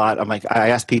circuits a lot, I'm like, I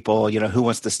ask people, who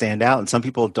wants to stand out? And some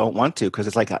people don't want to because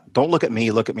it's like, don't look at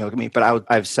me, look at me, look at me. But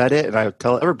I've said it, and I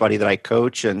tell everybody that I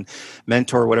coach and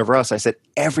mentor, whatever else, I said,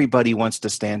 everybody wants to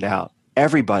stand out.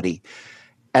 Everybody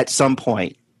at some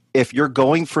point. If you're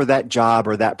going for that job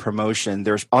or that promotion,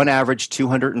 there's on average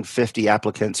 250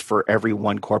 applicants for every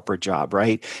one corporate job,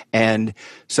 right? And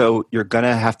so you're going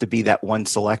to have to be that one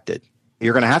selected.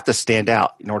 You're going to have to stand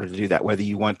out in order to do that, whether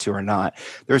you want to or not.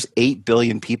 There's 8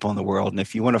 billion people in the world. And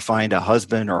if you want to find a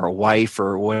husband or a wife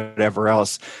or whatever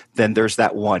else, then there's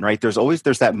that one, right? There's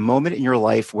that moment in your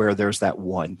life where there's that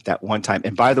one time.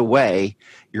 And by the way,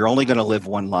 you're only going to live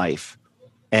one life.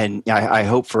 And I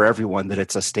hope for everyone that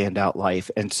it's a standout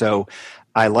life. And so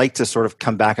I like to sort of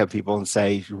come back at people and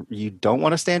say, you don't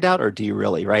want to stand out, or do you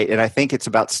really, right? And I think it's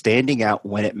about standing out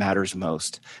when it matters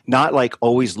most. Not like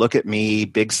always look at me,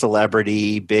 big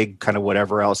celebrity, big kind of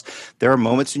whatever else. There are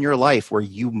moments in your life where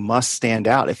you must stand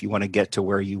out if you want to get to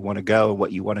where you want to go and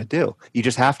what you want to do. You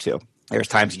just have to. There's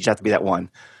times you just have to be that one.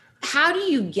 How do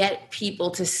you get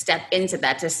people to step into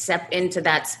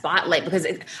that spotlight? Because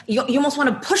you almost want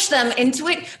to push them into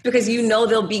it because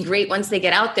they'll be great once they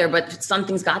get out there, but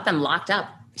something's got them locked up.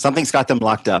 Something's got them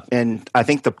locked up. And I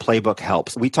think the playbook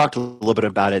helps. We talked a little bit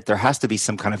about it. There has to be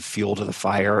some kind of fuel to the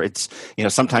fire. It's,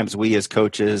 sometimes we as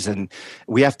coaches, and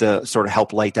we have to sort of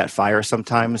help light that fire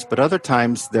sometimes, but other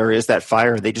times there is that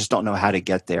fire. They just don't know how to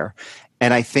get there.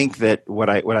 And I think that what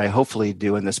I hopefully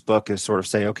do in this book is sort of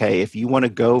say, okay, if you want to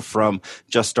go from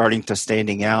just starting to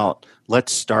standing out,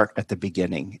 let's start at the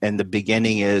beginning. And the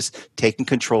beginning is taking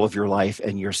control of your life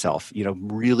and yourself,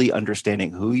 really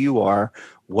understanding who you are,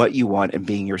 what you want, and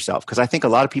being yourself. Because I think a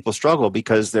lot of people struggle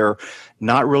because they're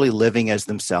not really living as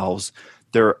themselves.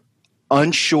 They're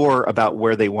unsure about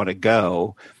where they want to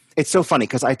go. It's so funny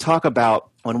because I talk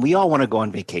about when we all want to go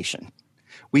on vacation.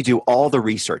 We do all the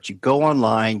research. You go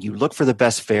online, you look for the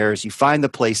best fares, you find the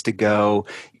place to go,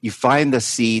 you find the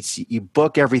seats, you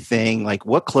book everything, like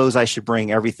what clothes I should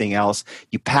bring, everything else.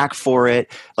 You pack for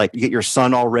it, like you get your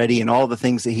son all ready and all the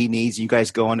things that he needs. You guys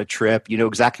go on a trip, you know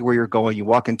exactly where you're going, you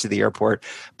walk into the airport.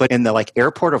 But in the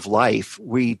airport of life,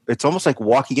 it's almost like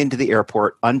walking into the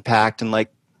airport unpacked and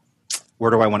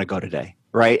where do I want to go today?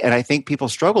 Right. And I think people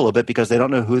struggle a bit because they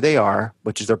don't know who they are,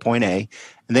 which is their point A,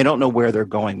 and they don't know where they're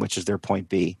going, which is their point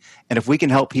B. And if we can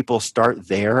help people start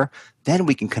there, then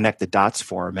we can connect the dots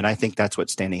for them. And I think that's what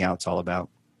Standing Out's all about.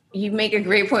 You make a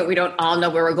great point. We don't all know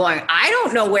where we're going. I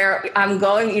don't know where I'm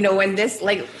going. When this,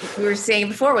 like we were saying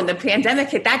before, when the pandemic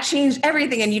hit, that changed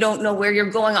everything and you don't know where you're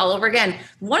going all over again.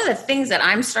 One of the things that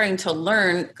I'm starting to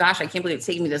learn, gosh, I can't believe it's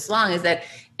taking me this long, is that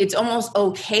it's almost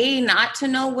okay not to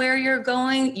know where you're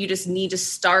going. You just need to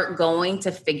start going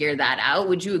to figure that out.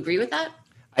 Would you agree with that?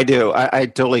 I do. I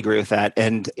totally agree with that.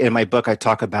 And in my book, I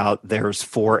talk about there's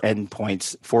 4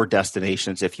 endpoints, 4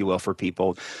 destinations, if you will, for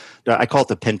people. I call it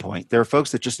the pinpoint. There are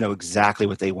folks that just know exactly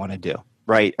what they want to do,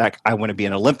 right? Like, I want to be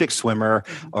an Olympic swimmer,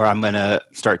 or I'm going to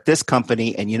start this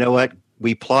company. And you know what?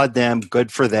 We applaud them,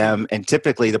 good for them. And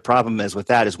typically the problem is with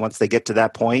that is once they get to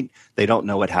that point, they don't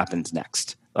know what happens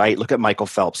next. Right? Look at Michael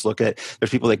Phelps. There's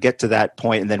people that get to that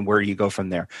point and then where do you go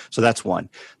from there? So that's one.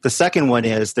 The second one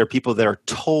is there are people that are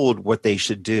told what they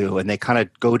should do and they kind of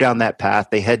go down that path.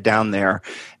 They head down there.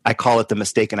 I call it the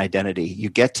mistaken identity. You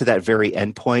get to that very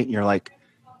end point and you're like,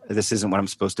 this isn't what I'm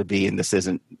supposed to be and this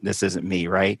isn't me,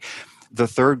 right? The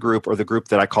third group, or the group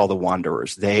that I call the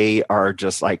wanderers, they are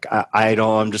just like,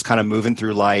 I'm just kind of moving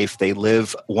through life. They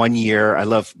live 1 year. I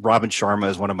love Robin Sharma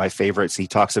is one of my favorites. He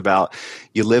talks about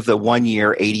you live the 1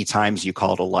 year, 80 times you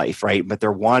call it a life, right? But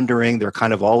they're wandering. They're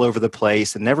kind of all over the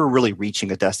place and never really reaching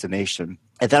a destination.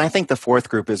 And then I think the fourth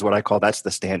group is what I call, that's the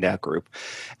standout group.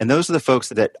 And those are the folks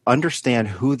that understand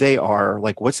who they are,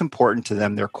 like what's important to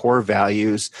them, their core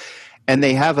values. And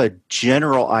they have a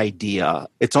general idea.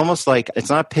 It's almost like it's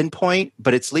not a pinpoint,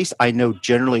 but it's at least I know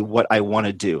generally what I want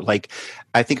to do. Like,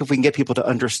 I think if we can get people to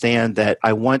understand that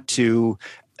I want to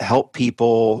help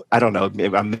people, I don't know,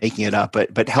 maybe I'm making it up,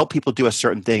 but help people do a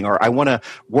certain thing, or I want to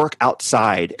work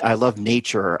outside. I love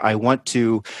nature. I want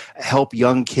to help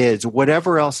young kids,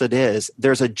 whatever else it is.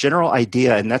 There's a general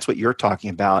idea, and that's what you're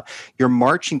talking about. You're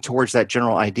marching towards that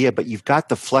general idea, but you've got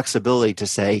the flexibility to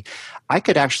say, I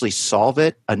could actually solve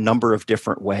it a number of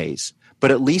different ways.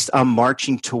 But at least I'm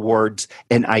marching towards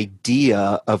an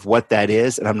idea of what that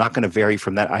is, and I'm not going to vary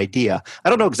from that idea.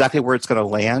 I don't know exactly where it's going to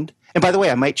land. And by the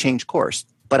way, I might change course,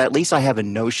 but at least I have a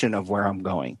notion of where I'm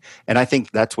going. And I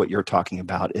think that's what you're talking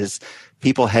about, is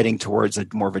people heading towards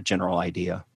more of a general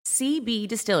idea.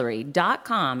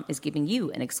 CBDistillery.com is giving you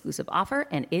an exclusive offer,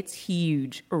 and it's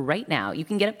huge. Right now, you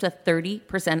can get up to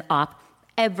 30% off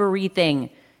everything.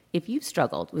 If you've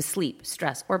struggled with sleep,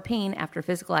 stress, or pain after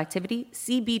physical activity,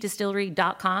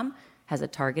 CBDistillery.com has a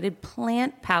targeted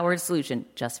plant-powered solution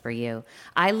just for you.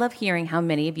 I love hearing how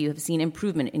many of you have seen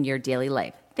improvement in your daily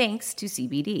life thanks to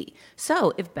CBD.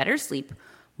 So if better sleep,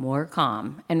 more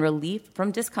calm, and relief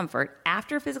from discomfort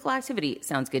after physical activity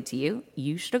sounds good to you,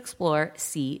 you should explore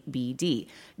CBD.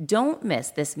 Don't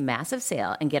miss this massive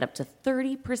sale and get up to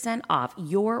 30% off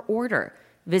your order.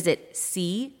 Visit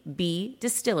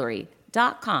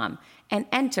CBDistillery.com and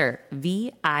enter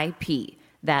VIP.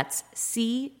 That's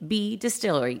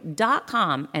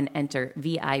CBDistillery.com and enter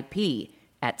VIP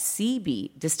at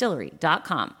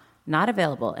CBDistillery.com. Not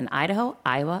available in Idaho,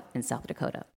 Iowa, and South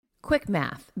Dakota. Quick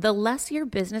math. The less your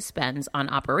business spends on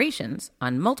operations,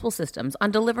 on multiple systems,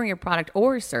 on delivering your product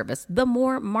or service, the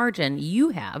more margin you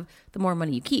have, the more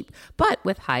money you keep. But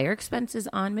with higher expenses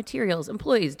on materials,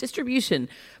 employees, distribution,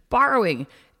 borrowing,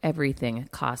 everything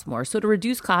costs more. So to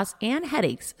reduce costs and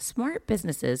headaches, smart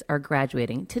businesses are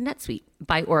graduating to NetSuite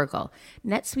by Oracle.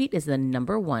 NetSuite is the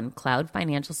 #1 cloud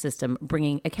financial system,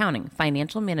 bringing accounting,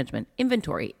 financial management,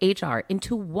 inventory, HR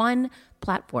into one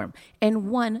platform and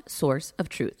one source of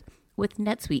truth. With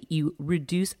NetSuite, you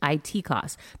reduce IT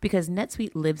costs because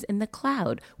NetSuite lives in the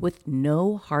cloud with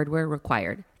no hardware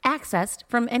required, accessed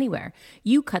from anywhere.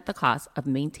 You cut the cost of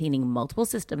maintaining multiple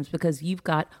systems because you've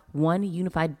got one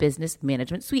unified business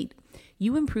management suite.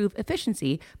 You improve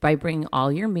efficiency by bringing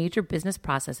all your major business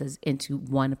processes into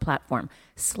one platform,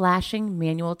 slashing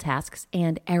manual tasks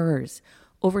and errors.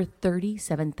 Over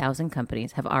 37,000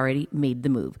 companies have already made the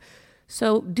move.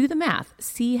 So do the math.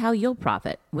 See how you'll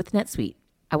profit with NetSuite.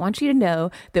 I want you to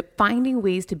know that finding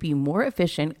ways to be more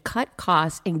efficient, cut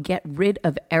costs, and get rid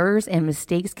of errors and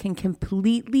mistakes can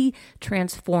completely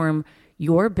transform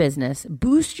your business,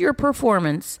 boost your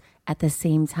performance at the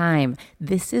same time.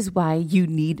 This is why you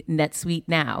need NetSuite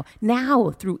now.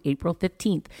 Now through April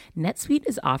 15th, NetSuite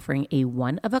is offering a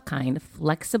one-of-a-kind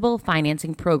flexible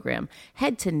financing program.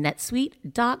 Head to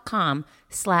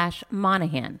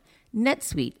netsuite.com/Monahan.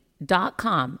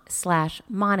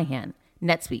 netsuite.com/Monahan.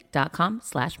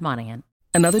 netsuite.com/Monahan.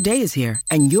 Another day is here,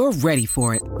 and you're ready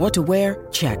for it. What to wear?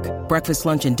 Check. Breakfast,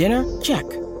 lunch, and dinner? Check.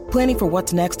 Planning for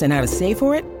what's next and how to save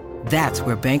for it? That's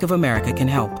where Bank of America can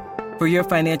help. For your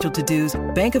financial to-dos,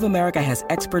 Bank of America has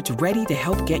experts ready to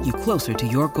help get you closer to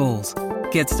your goals.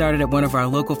 Get started at one of our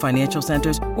local financial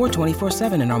centers or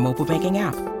 24/7 in our mobile banking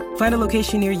app. Find a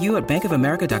location near you at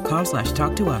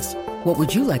bankofamerica.com/talktous. What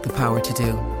would you like the power to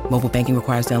do? Mobile banking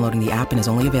requires downloading the app and is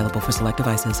only available for select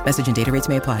devices. Message and data rates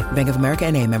may apply. Bank of America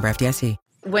NA, member FDIC.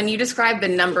 When you described the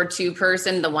number two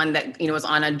person, the one that, was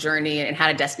on a journey and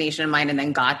had a destination in mind and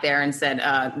then got there and said,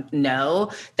 no,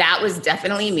 that was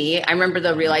definitely me. I remember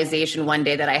the realization one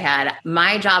day that I had,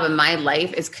 my job and my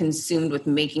life is consumed with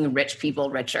making rich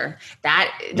people richer.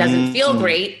 That doesn't feel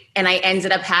great. And I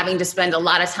ended up having to spend a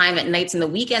lot of time at nights and the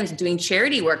weekends doing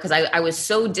charity work because I was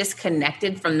so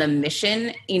disconnected from the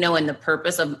mission, and the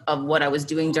purpose of what I was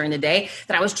doing during the day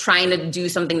that I was trying to do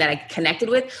something that I connected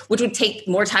with, which would take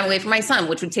more time away from my son,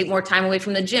 which would take more time away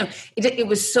from the gym. It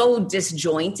was so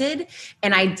disjointed.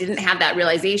 And I didn't have that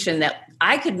realization that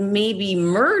I could maybe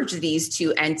merge these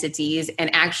two entities and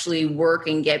actually work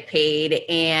and get paid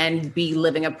and be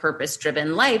living a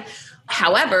purpose-driven life.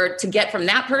 However, to get from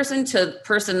that person to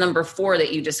person number 4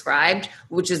 that you described,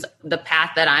 which is the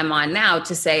path that I'm on now,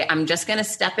 to say, I'm just going to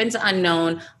step into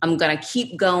unknown. I'm going to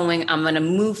keep going. I'm going to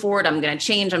move forward. I'm going to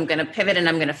change. I'm going to pivot and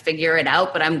I'm going to figure it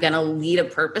out. But I'm going to lead a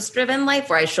purpose-driven life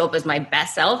where I show up as my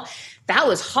best self. That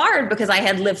was hard because I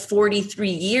had lived 43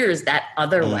 years that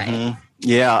other way.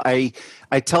 Yeah,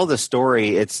 I tell the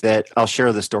story. It's that I'll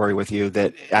share the story with you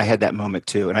that I had that moment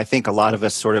too. And I think a lot of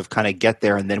us sort of kind of get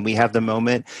there and then we have the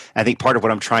moment. I think part of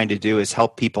what I'm trying to do is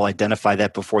help people identify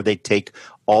that before they take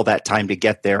all that time to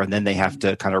get there and then they have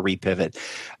to kind of repivot.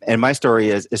 And my story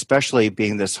is, especially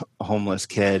being this homeless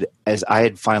kid, as I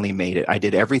had finally made it. I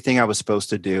did everything I was supposed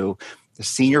to do. The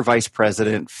senior vice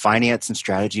president, finance and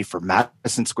strategy for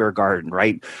Madison Square Garden,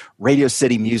 right? Radio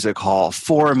City Music Hall,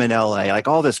 Forum in LA, like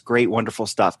all this great, wonderful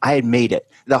stuff. I had made it.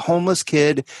 The homeless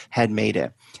kid had made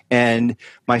it. And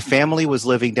my family was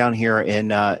living down here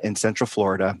in Central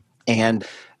Florida. And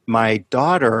my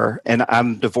daughter, and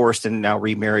I'm divorced and now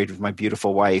remarried with my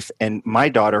beautiful wife. And my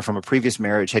daughter from a previous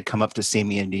marriage had come up to see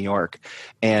me in New York.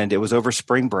 And it was over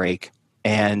spring break.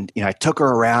 And, I took her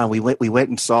around. We went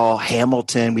and saw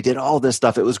Hamilton. We did all this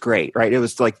stuff. It was great, right? It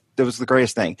was the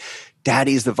greatest thing.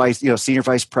 Daddy's the senior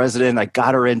vice president. I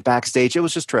got her in backstage. It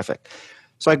was just terrific.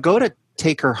 So I go to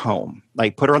take her home,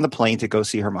 like put her on the plane to go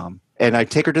see her mom. And I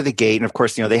take her to the gate. And of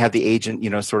course, they have the agent,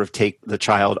 sort of take the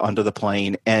child onto the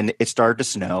plane. And it started to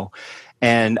snow.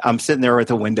 And I'm sitting there at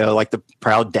the window, like the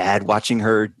proud dad, watching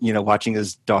her, watching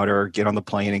his daughter get on the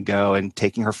plane and go and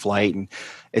taking her flight. And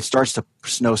it starts to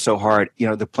snow so hard,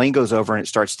 the plane goes over and it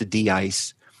starts to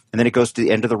de-ice. And then it goes to the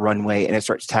end of the runway and it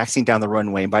starts taxiing down the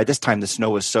runway. And by this time, the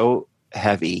snow was so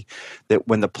heavy that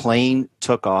when the plane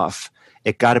took off,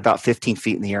 it got about 15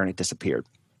 feet in the air and it disappeared.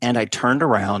 And I turned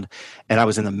around and I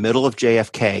was in the middle of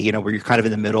JFK, where you're kind of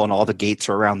in the middle and all the gates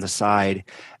are around the side.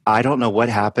 I don't know what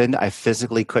happened. I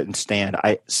physically couldn't stand.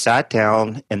 I sat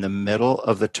down in the middle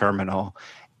of the terminal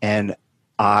and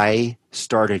I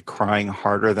started crying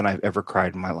harder than I've ever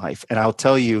cried in my life. And I'll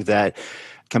tell you that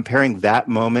comparing that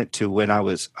moment to when I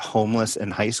was homeless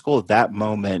in high school, that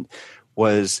moment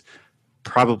was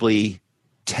probably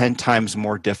 10 times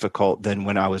more difficult than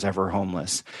when I was ever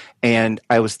homeless. And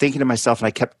I was thinking to myself, and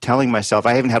I kept telling myself,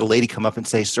 I haven't had a lady come up and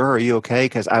say, "Sir, are you okay?"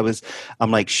 Because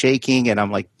I'm like shaking and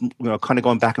I'm like, kind of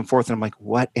going back and forth. And I'm like,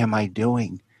 what am I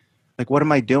doing? Like, what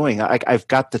am I doing? I've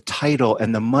got the title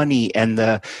and the money and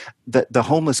the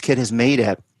homeless kid has made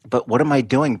it. But what am I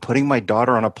doing? Putting my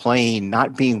daughter on a plane,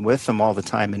 not being with them all the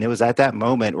time. And it was at that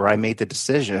moment where I made the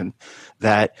decision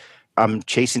that I'm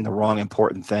chasing the wrong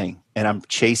important thing. And I'm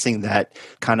chasing that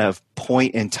kind of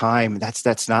point in time.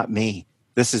 That's not me.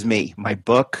 this is me, my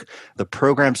book, the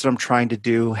programs that I'm trying to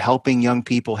do, helping young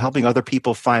people, helping other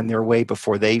people find their way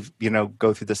before they,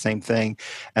 go through the same thing.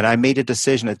 And I made a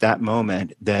decision at that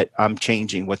moment that I'm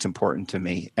changing what's important to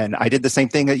me. And I did the same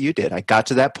thing that you did. I got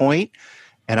to that point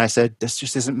and I said, this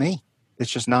just isn't me.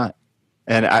 It's just not.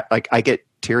 And I get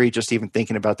teary just even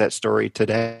thinking about that story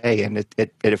today. And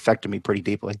it affected me pretty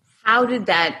deeply. How did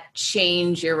that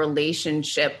change your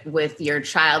relationship with your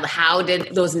child? How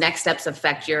did those next steps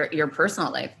affect your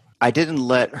personal life? I didn't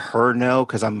let her know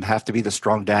because I have to be the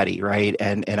strong daddy, right?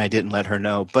 And I didn't let her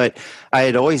know. But I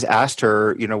had always asked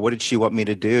her, what did she want me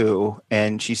to do?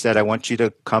 And she said, I want you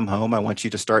to come home. I want you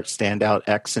to start Standout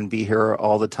X and be here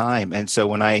all the time. And so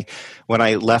when I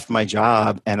left my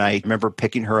job, and I remember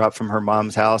picking her up from her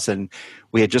mom's house, and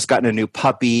we had just gotten a new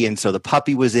puppy. And so the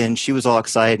puppy was in, she was all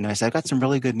excited. And I said, I got some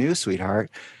really good news,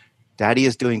 sweetheart. Daddy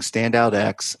is doing Standout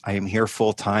X. I am here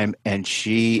full time. And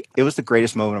it was the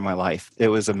greatest moment of my life. It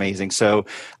was amazing. So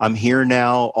I'm here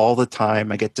now all the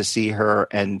time. I get to see her,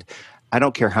 and I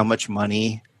don't care how much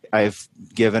money I've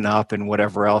given up and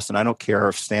whatever else. And I don't care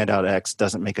if Standout X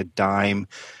doesn't make a dime.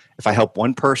 If I help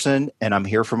one person and I'm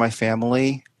here for my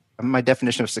family, my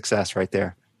definition of success right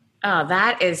there. Oh,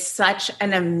 that is such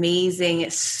an amazing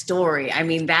story. I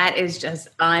mean, that is just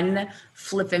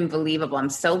unflippin' believable. I'm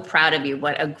so proud of you.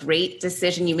 What a great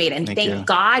decision you made. And thank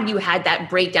God you had that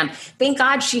breakdown. Thank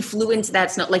God she flew into that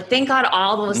snow. Thank God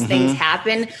all those things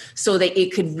happened so that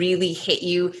it could really hit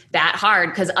you that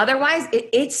hard. Because otherwise,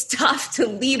 it's tough to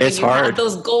leave when you have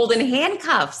those golden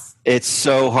handcuffs. It's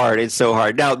so hard. It's so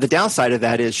hard. Now, the downside of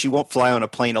that is she won't fly on a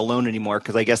plane alone anymore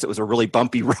because I guess it was a really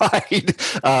bumpy ride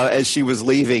as she was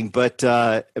leaving. But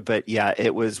yeah,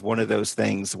 it was one of those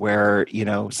things where,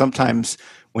 sometimes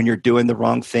when you're doing the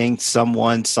wrong thing,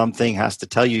 something has to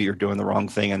tell you you're doing the wrong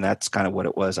thing. And that's kind of what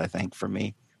it was, I think, for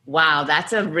me. Wow,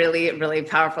 that's a really, really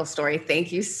powerful story.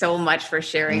 Thank you so much for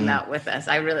sharing that with us.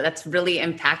 That's really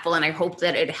impactful. And I hope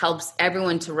that it helps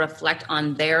everyone to reflect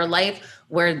on their life,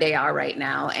 where they are right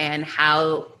now, and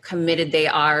how committed they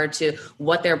are to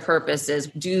what their purpose is.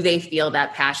 Do they feel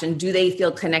that passion? Do they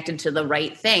feel connected to the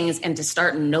right things? And to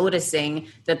start noticing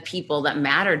the people that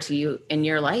matter to you in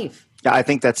your life. Yeah, I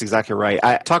think that's exactly right.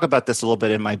 I talk about this a little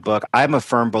bit in my book. I'm a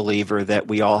firm believer that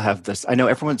we all have this. I know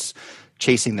everyone's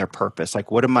chasing their purpose.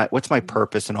 What's my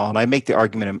purpose and all? And I make the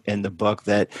argument in the book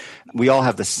that we all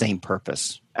have the same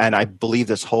purpose. And I believe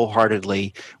this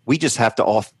wholeheartedly. We just have to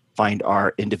all find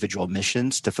our individual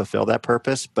missions to fulfill that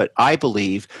purpose. But I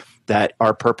believe that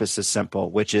our purpose is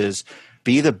simple, which is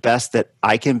be the best that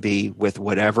I can be with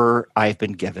whatever I've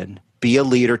been given. Be a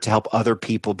leader to help other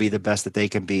people be the best that they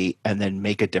can be, and then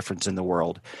make a difference in the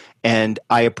world. And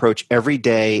I approach every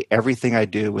day, everything I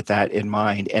do with that in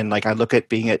mind. And I look at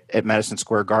being at Madison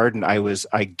Square Garden,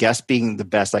 I guess being the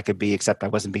best I could be, except I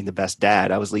wasn't being the best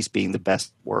dad. I was at least being the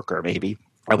best worker, maybe.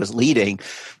 I was leading,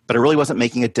 but I really wasn't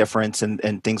making a difference,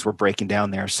 and things were breaking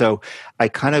down there. So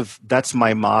that's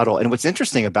my model. And what's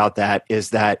interesting about that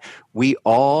is that we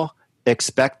all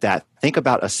expect that. Think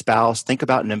about a spouse, think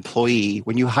about an employee.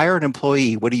 When you hire an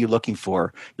employee, what are you looking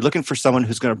for? You're looking for someone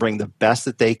who's going to bring the best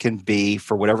that they can be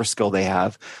for whatever skill they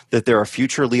have, that they're a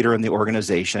future leader in the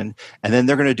organization, and then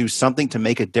they're going to do something to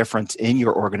make a difference in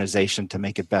your organization to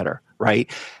make it better,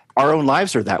 right? Our own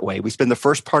lives are that way. We spend the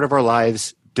first part of our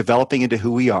lives developing into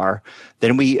who we are.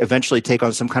 Then we eventually take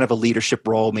on some kind of a leadership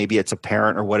role. Maybe it's a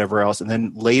parent or whatever else. And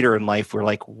then later in life, we're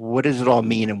like, what does it all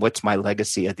mean? And what's my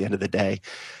legacy at the end of the day?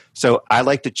 So I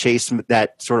like to chase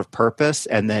that sort of purpose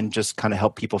and then just kind of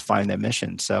help people find their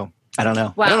mission. So I don't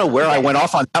know. Wow. I don't know where I went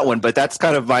off on that one, but that's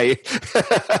kind of my...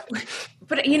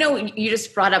 But, you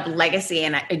just brought up legacy,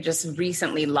 and I just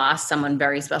recently lost someone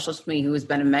very special to me who has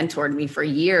been a mentor to me for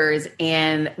years.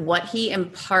 And what he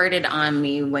imparted on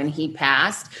me when he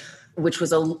passed, which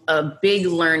was a big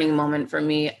learning moment for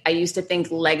me. I used to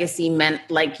think legacy meant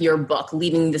your book,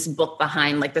 leaving this book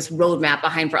behind, this roadmap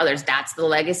behind for others. That's the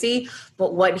legacy.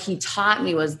 But what he taught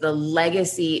me was the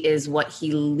legacy is what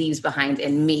he leaves behind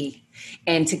in me.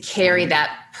 And to carry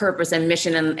that purpose and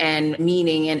mission and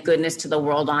meaning and goodness to the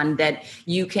world on, that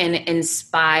you can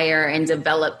inspire and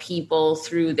develop people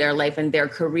through their life and their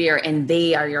career, and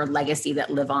they are your legacy that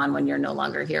live on when you're no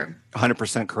longer here.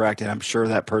 100% correct. And I'm sure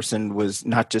that person was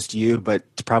not just you, but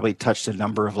probably touched a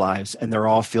number of lives, and they're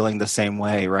all feeling the same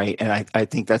way, right? And I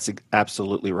think that's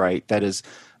absolutely right. That is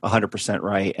 100%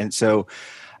 right. And so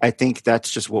I think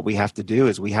that's just what we have to do,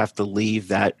 is we have to leave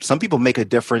that. Some people make a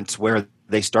difference where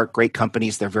they start great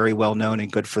companies. They're very well known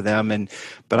and good for them.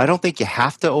 But I don't think you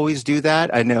have to always do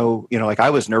that. I know, I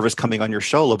was nervous coming on your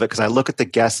show a little bit because I look at the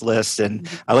guest list and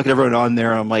I look at everyone on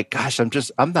there and I'm like, gosh,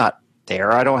 I'm not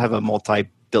there. I don't have a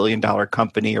billion-dollar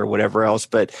company or whatever else.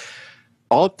 But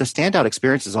all the standout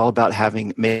experience is all about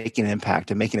making an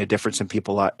impact and making a difference in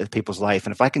people's life.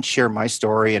 And if I can share my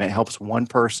story and it helps one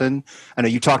person, I know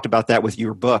you talked about that with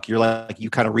your book. You're like, you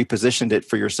kind of repositioned it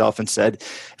for yourself and said,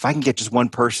 if I can get just one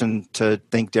person to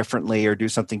think differently or do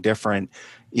something different,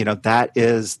 that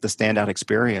is the standout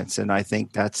experience. And I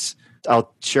think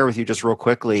I'll share with you just real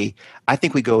quickly. I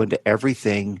think we go into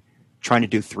everything trying to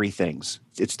do three things.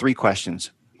 It's three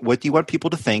questions. What do you want people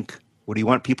to think? What do you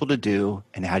want people to do?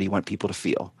 And how do you want people to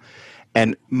feel?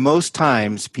 And most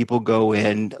times people go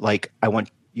in like, I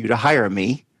want you to hire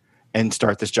me and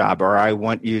start this job, or I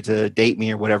want you to date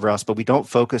me or whatever else, but we don't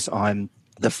focus on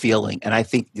the feeling. And I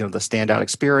think, the standout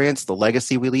experience, the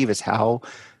legacy we leave is how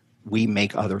we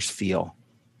make others feel.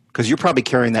 Because you're probably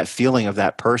carrying that feeling of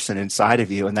that person inside of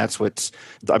you. And that's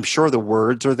I'm sure the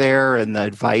words are there and the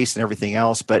advice and everything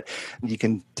else, but you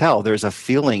can tell there's a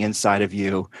feeling inside of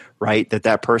you, right?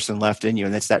 That person left in you.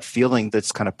 And it's that feeling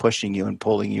that's kind of pushing you and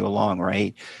pulling you along,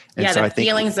 right? And so the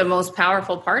feeling's the most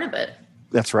powerful part of it.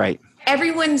 That's right.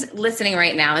 Everyone's listening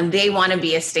right now and they want to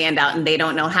be a standout and they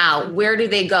don't know how. Where do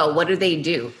they go? What do they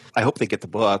do? I hope they get the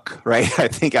book, right?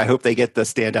 I hope they get the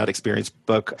Standout Experience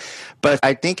book. But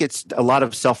I think it's a lot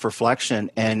of self-reflection.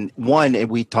 And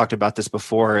we talked about this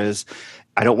before, is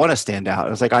I don't want to stand out. I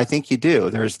was like, I think you do.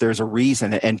 There's a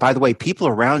reason. And by the way, people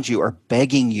around you are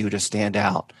begging you to stand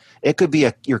out. It could be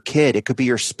your kid. It could be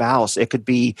your spouse. It could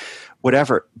be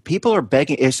whatever. People are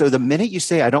begging. So the minute you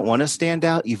say, I don't want to stand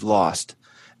out, you've lost.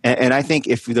 And I think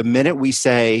if the minute we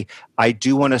say, I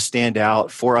do want to stand out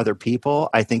for other people,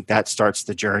 I think that starts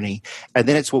the journey. And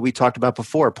then it's what we talked about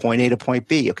before, point A to point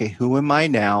B. Okay, who am I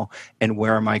now and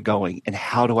where am I going and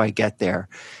how do I get there?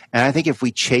 And I think if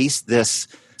we chase this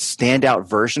standout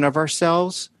version of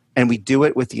ourselves and we do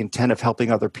it with the intent of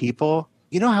helping other people,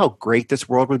 you know how great this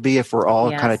world would be if we're all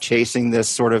kind of chasing this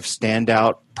sort of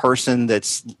standout person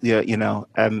that's,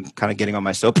 I'm kind of getting on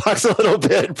my soapbox a little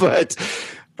bit, but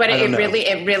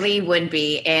it really would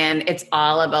be. And it's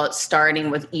all about starting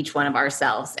with each one of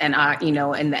ourselves and,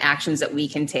 and the actions that we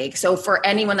can take. So for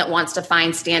anyone that wants to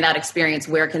find Standout Experience,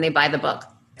 where can they buy the book?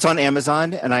 It's on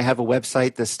Amazon, and I have a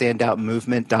website,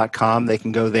 thestandoutmovement.com. They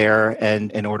can go there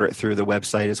and order it through the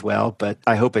website as well. But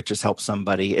I hope it just helps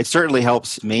somebody. It certainly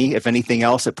helps me. If anything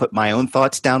else, it put my own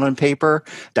thoughts down on paper.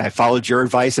 I followed your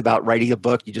advice about writing a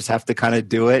book. You just have to kind of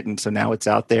do it. And so now it's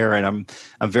out there, and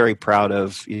I'm very proud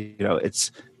of,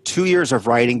 it's 2 years of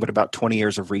writing, but about 20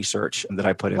 years of research that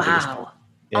I put into this. Wow.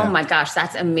 Yeah. Oh my gosh,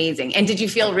 that's amazing. And did you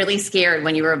feel really scared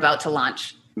when you were about to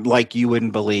launch? Like you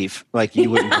wouldn't believe.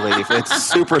 It's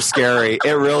super scary.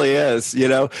 It really is,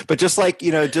 But just like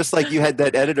you had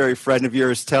that editor friend of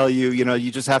yours tell you,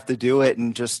 you just have to do it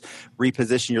and just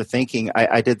reposition your thinking.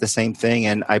 I did the same thing,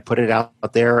 and I put it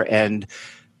out there, and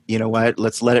you know what?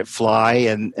 Let's let it fly,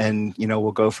 and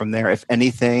we'll go from there. If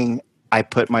anything, I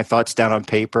put my thoughts down on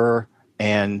paper.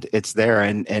 And it's there.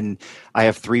 And I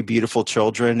have 3 beautiful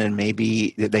children, and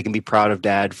maybe they can be proud of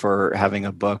Dad for having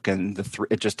a book, and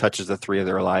it just touches the 3 of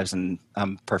their lives, and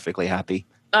I'm perfectly happy.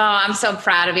 Oh, I'm so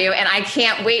proud of you. And I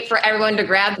can't wait for everyone to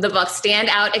grab the book,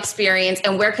 Standout Experience.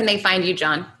 And where can they find you,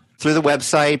 John? Through the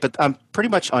website, but I'm pretty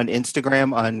much on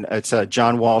Instagram. It's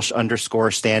John Walsh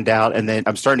 _standout, and then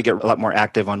I'm starting to get a lot more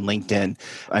active on LinkedIn.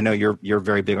 I know you're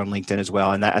very big on LinkedIn as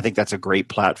well, and I think that's a great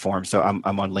platform. So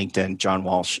I'm on LinkedIn, John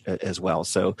Walsh as well.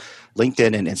 So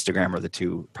LinkedIn and Instagram are the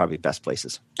 2 probably best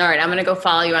places. All right, I'm going to go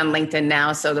follow you on LinkedIn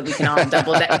now so that we can all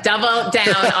double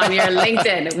down on your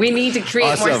LinkedIn. We need to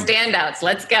create more standouts.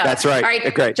 Let's go. That's right. All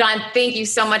right, great. John, thank you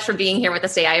so much for being here with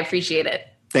us today. I appreciate it.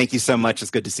 Thank you so much. It's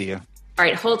good to see you. All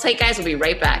right, hold tight, guys. We'll be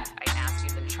right back. I asked you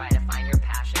to try to find your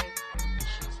passion.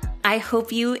 I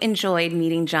hope you enjoyed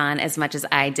meeting John as much as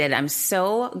I did. I'm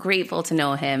so grateful to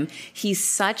know him. He's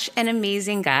such an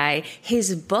amazing guy.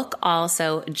 His book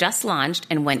also just launched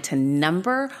and went to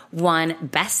 #1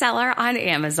 bestseller on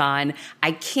Amazon.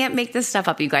 I can't make this stuff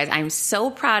up, you guys. I'm so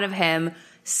proud of him.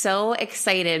 So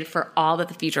excited for all that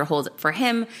the future holds for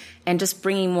him, and just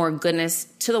bringing more goodness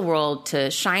to the world,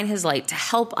 to shine his light, to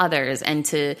help others, and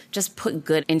to just put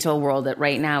good into a world that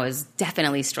right now is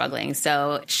definitely struggling.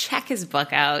 So check his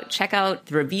book out, check out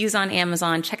the reviews on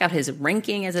Amazon, check out his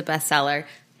ranking as a bestseller,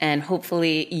 and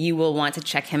hopefully you will want to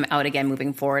check him out again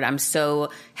moving forward. I'm so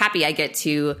happy I get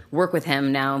to work with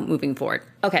him now moving forward.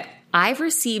 Okay. I've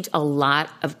received a lot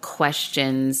of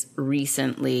questions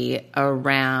recently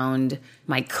around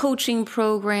my coaching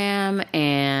program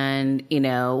and,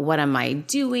 what am I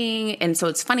doing? And so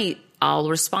it's funny, I'll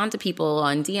respond to people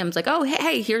on DMs like, oh,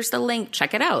 hey, here's the link,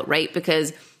 check it out, right?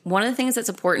 Because one of the things that's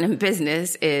important in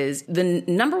business is the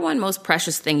 #1 most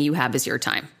precious thing you have is your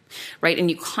time. right? And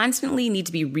you constantly need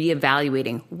to be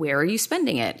reevaluating, where are you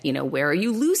spending it? Where are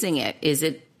you losing it? Is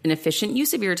it an efficient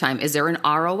use of your time? Is there an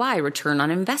ROI, return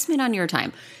on investment on your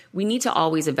time? We need to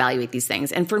always evaluate these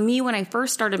things. And for me, when I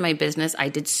first started my business, I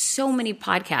did so many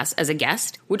podcasts as a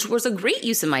guest, which was a great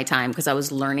use of my time because I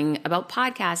was learning about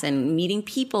podcasts and meeting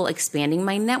people, expanding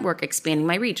my network, expanding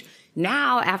my reach.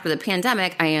 Now, after the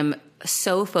pandemic, I am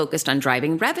so focused on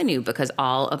driving revenue because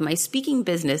all of my speaking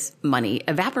business money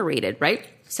evaporated, right?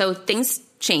 So things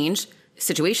change,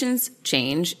 situations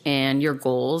change, and your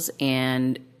goals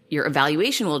and your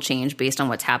evaluation will change based on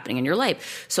what's happening in your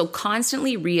life. So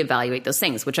constantly reevaluate those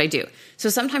things, which I do. So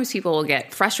sometimes people will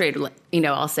get frustrated.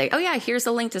 I'll say, oh yeah, here's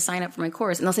a link to sign up for my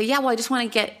course. And they'll say, yeah, well, I just want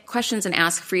to get questions and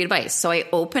ask free advice. So I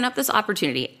open up this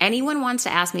opportunity. Anyone wants to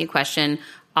ask me a question,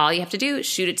 all you have to do is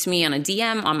shoot it to me on a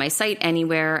DM on my site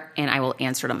anywhere, and I will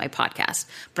answer it on my podcast.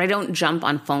 But I don't jump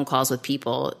on phone calls with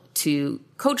people to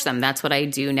coach them. That's what I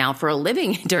do now for a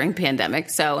living during pandemic.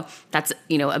 So that's,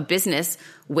 a business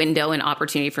window and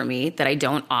opportunity for me that I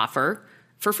don't offer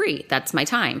for free. That's my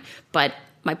time. But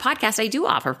my podcast, I do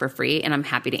offer for free, and I'm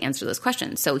happy to answer those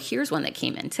questions. So here's one that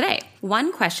came in today.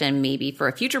 One question maybe for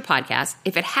a future podcast,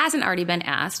 if it hasn't already been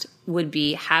asked, would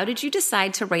be, how did you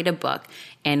decide to write a book,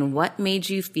 and what made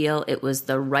you feel it was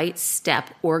the right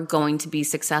step or going to be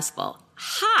successful?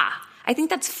 Ha! I think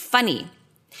that's funny.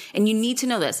 And you need to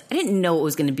know this. I didn't know it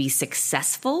was going to be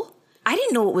successful. I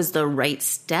didn't know it was the right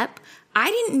step. I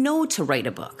didn't know to write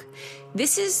a book.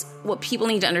 This is what people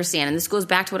need to understand. And this goes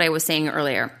back to what I was saying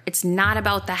earlier. It's not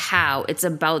about the how, it's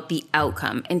about the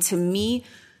outcome. And to me,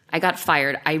 I got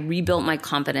fired. I rebuilt my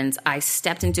confidence. I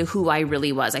stepped into who I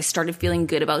really was. I started feeling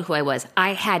good about who I was.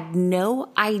 I had no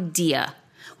idea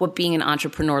what being an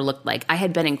entrepreneur looked like. I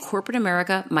had been in corporate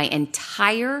America my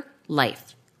entire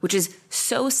life, which is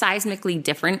so seismically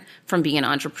different from being an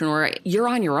entrepreneur. You're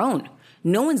on your own.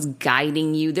 No one's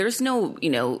guiding you. There's no,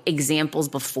 examples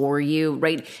before you,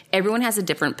 right? Everyone has a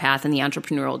different path, and the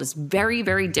entrepreneurial world is very,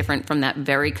 very different from that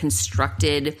very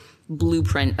constructed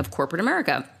blueprint of corporate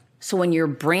America. So when you're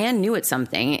brand new at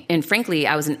something, and frankly,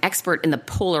 I was an expert in the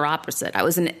polar opposite. I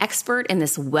was an expert in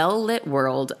this well-lit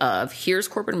world of here's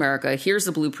corporate America, here's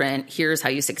the blueprint, here's how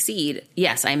you succeed.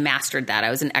 Yes, I mastered that.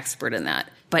 I was an expert in that.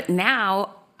 But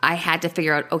now I had to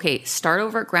figure out, okay, start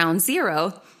over at ground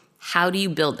zero. How do you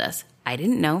build this? I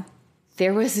didn't know.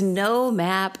 There was no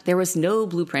map. There was no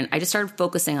blueprint. I just started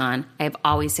focusing on, I have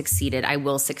always succeeded. I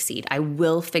will succeed. I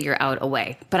will figure out a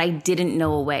way. But I didn't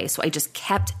know a way. So I just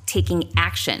kept taking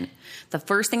action. The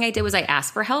first thing I did was I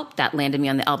asked for help. That landed me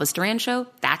on the Elvis Duran show.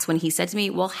 That's when he said to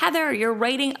me, well, Heather, you're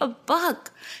writing a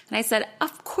book. And I said,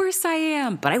 of course I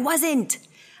am. But I wasn't.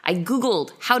 I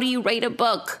Googled, how do you write a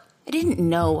book? I didn't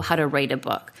know how to write a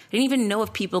book. I didn't even know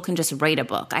if people can just write a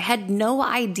book. I had no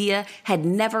idea, had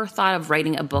never thought of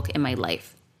writing a book in my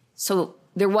life. So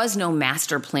there was no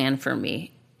master plan for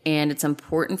me. And it's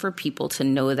important for people to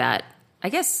know that. I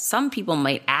guess some people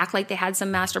might act like they had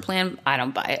some master plan. I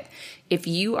don't buy it. If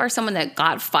you are someone that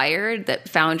got fired, that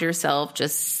found yourself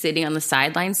just sitting on the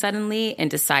sidelines suddenly and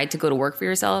decide to go to work for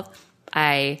yourself,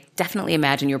 I definitely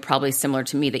imagine you're probably similar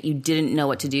to me, that you didn't know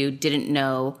what to do, didn't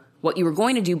know what you were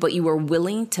going to do, but you were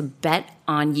willing to bet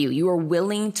on you. You were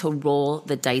willing to roll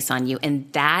the dice on you.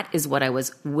 And that is what I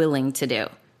was willing to do.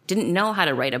 Didn't know how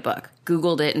to write a book.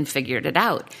 Googled it and figured it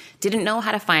out. Didn't know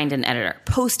how to find an editor.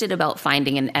 Posted about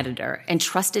finding an editor and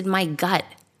trusted my gut.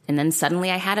 And then suddenly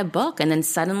I had a book. And then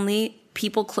suddenly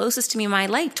people closest to me in my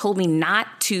life told me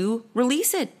not to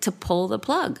release it, to pull the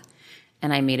plug.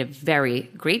 And I made a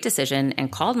very great decision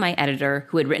and called my editor,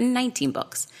 who had written 19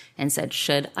 books, and said,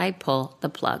 should I pull the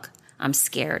plug? I'm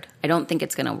scared. I don't think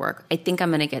it's going to work. I think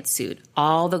I'm going to get sued.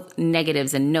 All the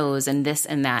negatives and no's and this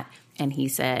and that. And he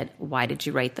said, why did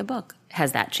you write the book?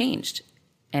 Has that changed?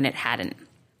 And it hadn't.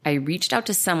 I reached out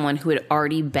to someone who had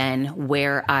already been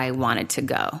where I wanted to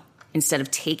go, instead of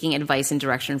taking advice and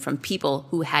direction from people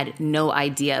who had no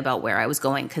idea about where I was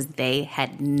going, because they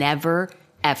had never,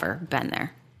 ever been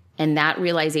there. And that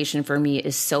realization for me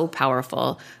is so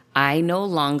powerful. I no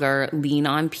longer lean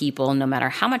on people, no matter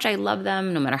how much I love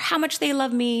them, no matter how much they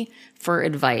love me, for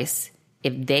advice.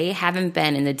 If they haven't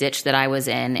been in the ditch that I was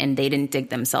in and they didn't dig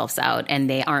themselves out and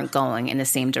they aren't going in the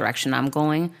same direction I'm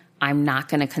going, I'm not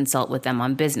going to consult with them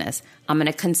on business. I'm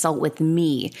going to consult with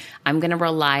me. I'm going to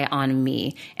rely on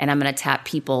me, and I'm going to tap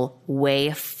people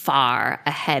way far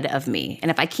ahead of me.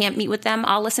 And if I can't meet with them,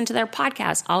 I'll listen to their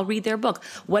podcast. I'll read their book,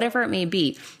 whatever it may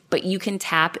be. But you can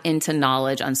tap into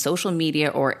knowledge on social media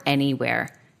or anywhere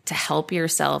to help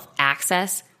yourself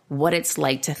access what it's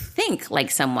like to think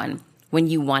like someone when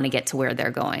you want to get to where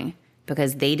they're going,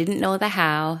 because they didn't know the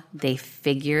how. They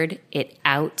figured it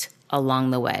out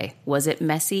along the way. Was it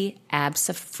messy?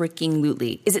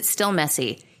 Abso-freaking-lutely. Is it still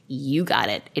messy? You got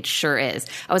it. It sure is.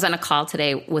 I was on a call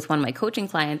today with one of my coaching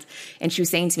clients, and she was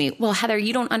saying to me, well, Heather,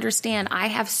 you don't understand. I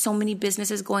have so many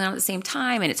businesses going on at the same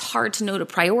time, and it's hard to know to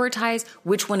prioritize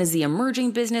which one is the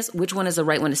emerging business, which one is the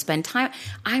right one to spend time.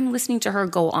 I'm listening to her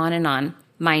go on and on.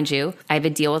 Mind you, I have a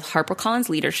deal with HarperCollins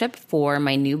Leadership for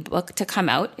my new book to come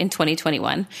out in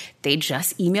 2021. They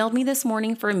just emailed me this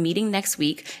morning for a meeting next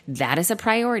week. That is a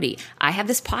priority. I have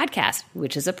this podcast,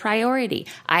 which is a priority.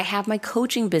 I have my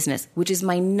coaching business, which is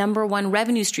my number one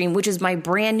revenue stream, which is my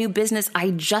brand new business I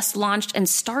just launched and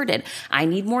started. I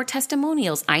need more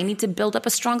testimonials. I need to build up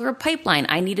a stronger pipeline.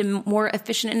 I need a more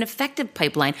efficient and effective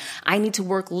pipeline. I need to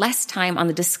work less time on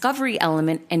the discovery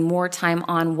element and more time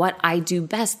on what I do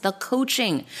best, the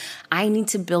coaching. I need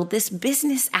to build this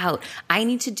business out. I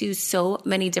need to do so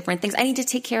many different things. I need to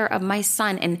take care of my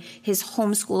son and his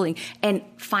homeschooling and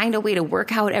find a way to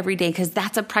work out every day because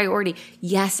that's a priority.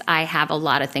 Yes, I have a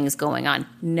lot of things going on.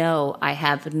 No, I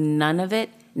have none of it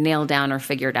nailed down or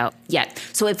figured out yet.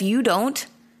 So if you don't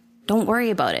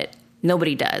worry about it.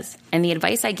 Nobody does. And the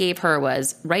advice I gave her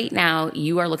was, right now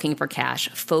you are looking for cash.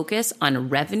 Focus on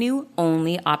revenue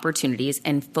only opportunities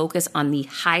and focus on the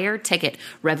higher ticket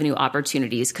revenue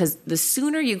opportunities. Because the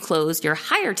sooner you close your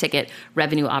higher ticket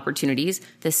revenue opportunities,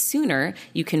 the sooner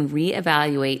you can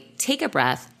reevaluate, take a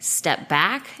breath, step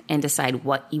back, and decide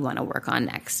what you want to work on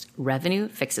next. Revenue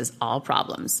fixes all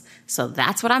problems. So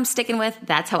that's what I'm sticking with.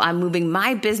 That's how I'm moving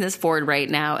my business forward right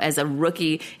now as a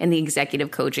rookie in the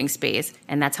executive coaching space.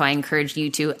 And that's how I encourage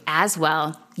you to as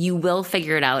well. You will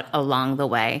figure it out along the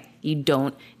way. You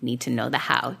don't need to know the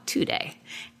how today.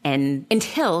 And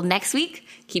until next week,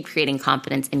 keep creating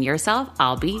confidence in yourself.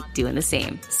 I'll be doing the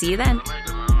same. See you then.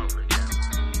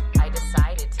 I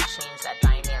decided to change that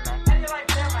dynamic.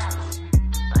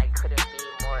 I couldn't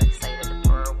be more excited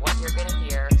for what you're going to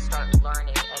hear, start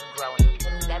learning and growing.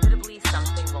 Inevitably,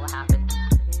 something will happen.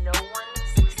 No one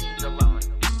succeeds alone.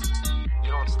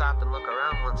 You don't stop and look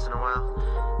around once in a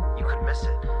while, you could miss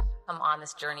it. Come on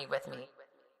this journey with me.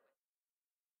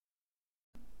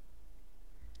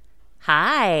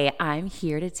 Hi, I'm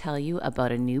here to tell you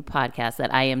about a new podcast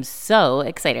that I am so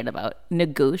excited about,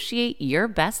 Negotiate Your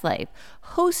Best Life,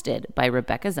 hosted by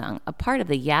Rebecca Zung, a part of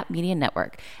the Yap Media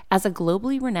Network. As a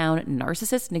globally renowned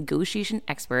narcissist negotiation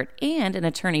expert and an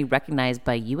attorney recognized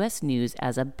by U.S. News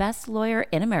as a best lawyer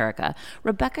in America,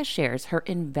 Rebecca shares her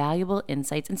invaluable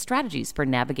insights and strategies for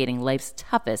navigating life's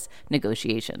toughest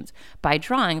negotiations. By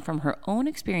drawing from her own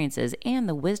experiences and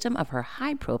the wisdom of her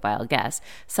high-profile guests,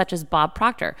 such as Bob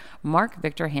Proctor, Mark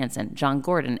Victor Hansen, John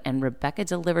Gordon, and Rebecca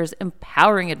delivers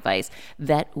empowering advice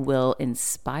that will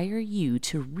inspire you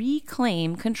to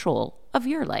reclaim control of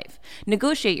your life.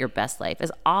 Negotiate Your Best Life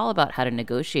is all about how to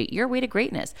negotiate your way to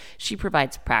greatness. She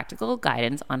provides practical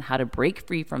guidance on how to break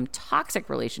free from toxic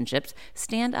relationships,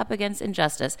 stand up against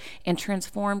injustice, and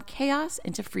transform chaos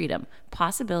into freedom,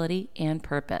 possibility, and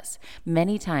purpose.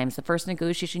 Many times, the first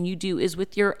negotiation you do is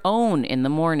with your own in the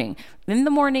morning. In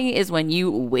the morning is when you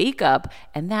wake up,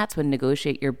 and that's when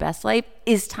Negotiate Your Best Life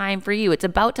is time for you. It's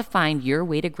about to find your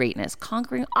way to greatness,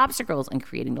 conquering obstacles and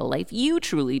creating the life you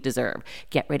truly deserve.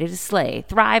 Get ready to slay,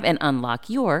 thrive, and unlock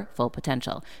your full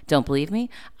potential. Don't believe me?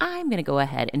 I'm going to go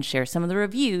ahead and share some of the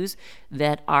reviews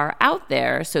that are out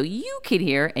there so you can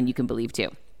hear and you can believe too.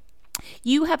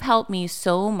 You have helped me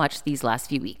so much these last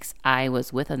few weeks. I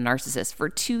was with a narcissist for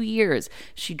 2 years.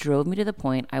 She drove me to the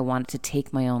point I wanted to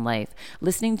take my own life.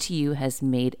 Listening to you has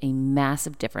made a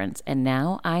massive difference, and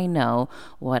now I know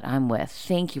what I'm with.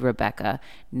 Thank you, Rebecca.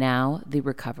 Now the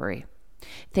recovery.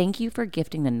 Thank you for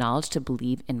gifting the knowledge to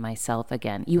believe in myself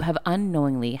again. You have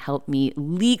unknowingly helped me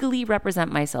legally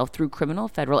represent myself through criminal,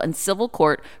 federal, and civil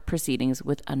court proceedings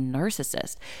with a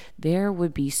narcissist. There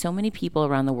would be so many people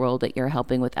around the world that you're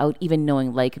helping without even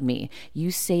knowing, like me.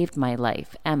 You saved my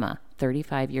life. Emma,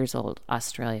 35 years old,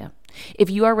 Australia. If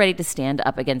you are ready to stand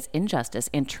up against injustice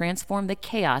and transform the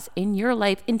chaos in your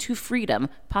life into freedom,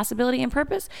 possibility, and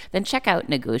purpose, then check out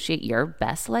Negotiate Your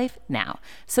Best Life now.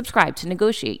 Subscribe to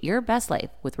Negotiate Your Best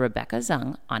Life with Rebecca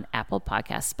Zung on Apple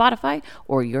Podcasts, Spotify,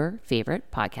 or your favorite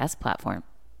podcast platform.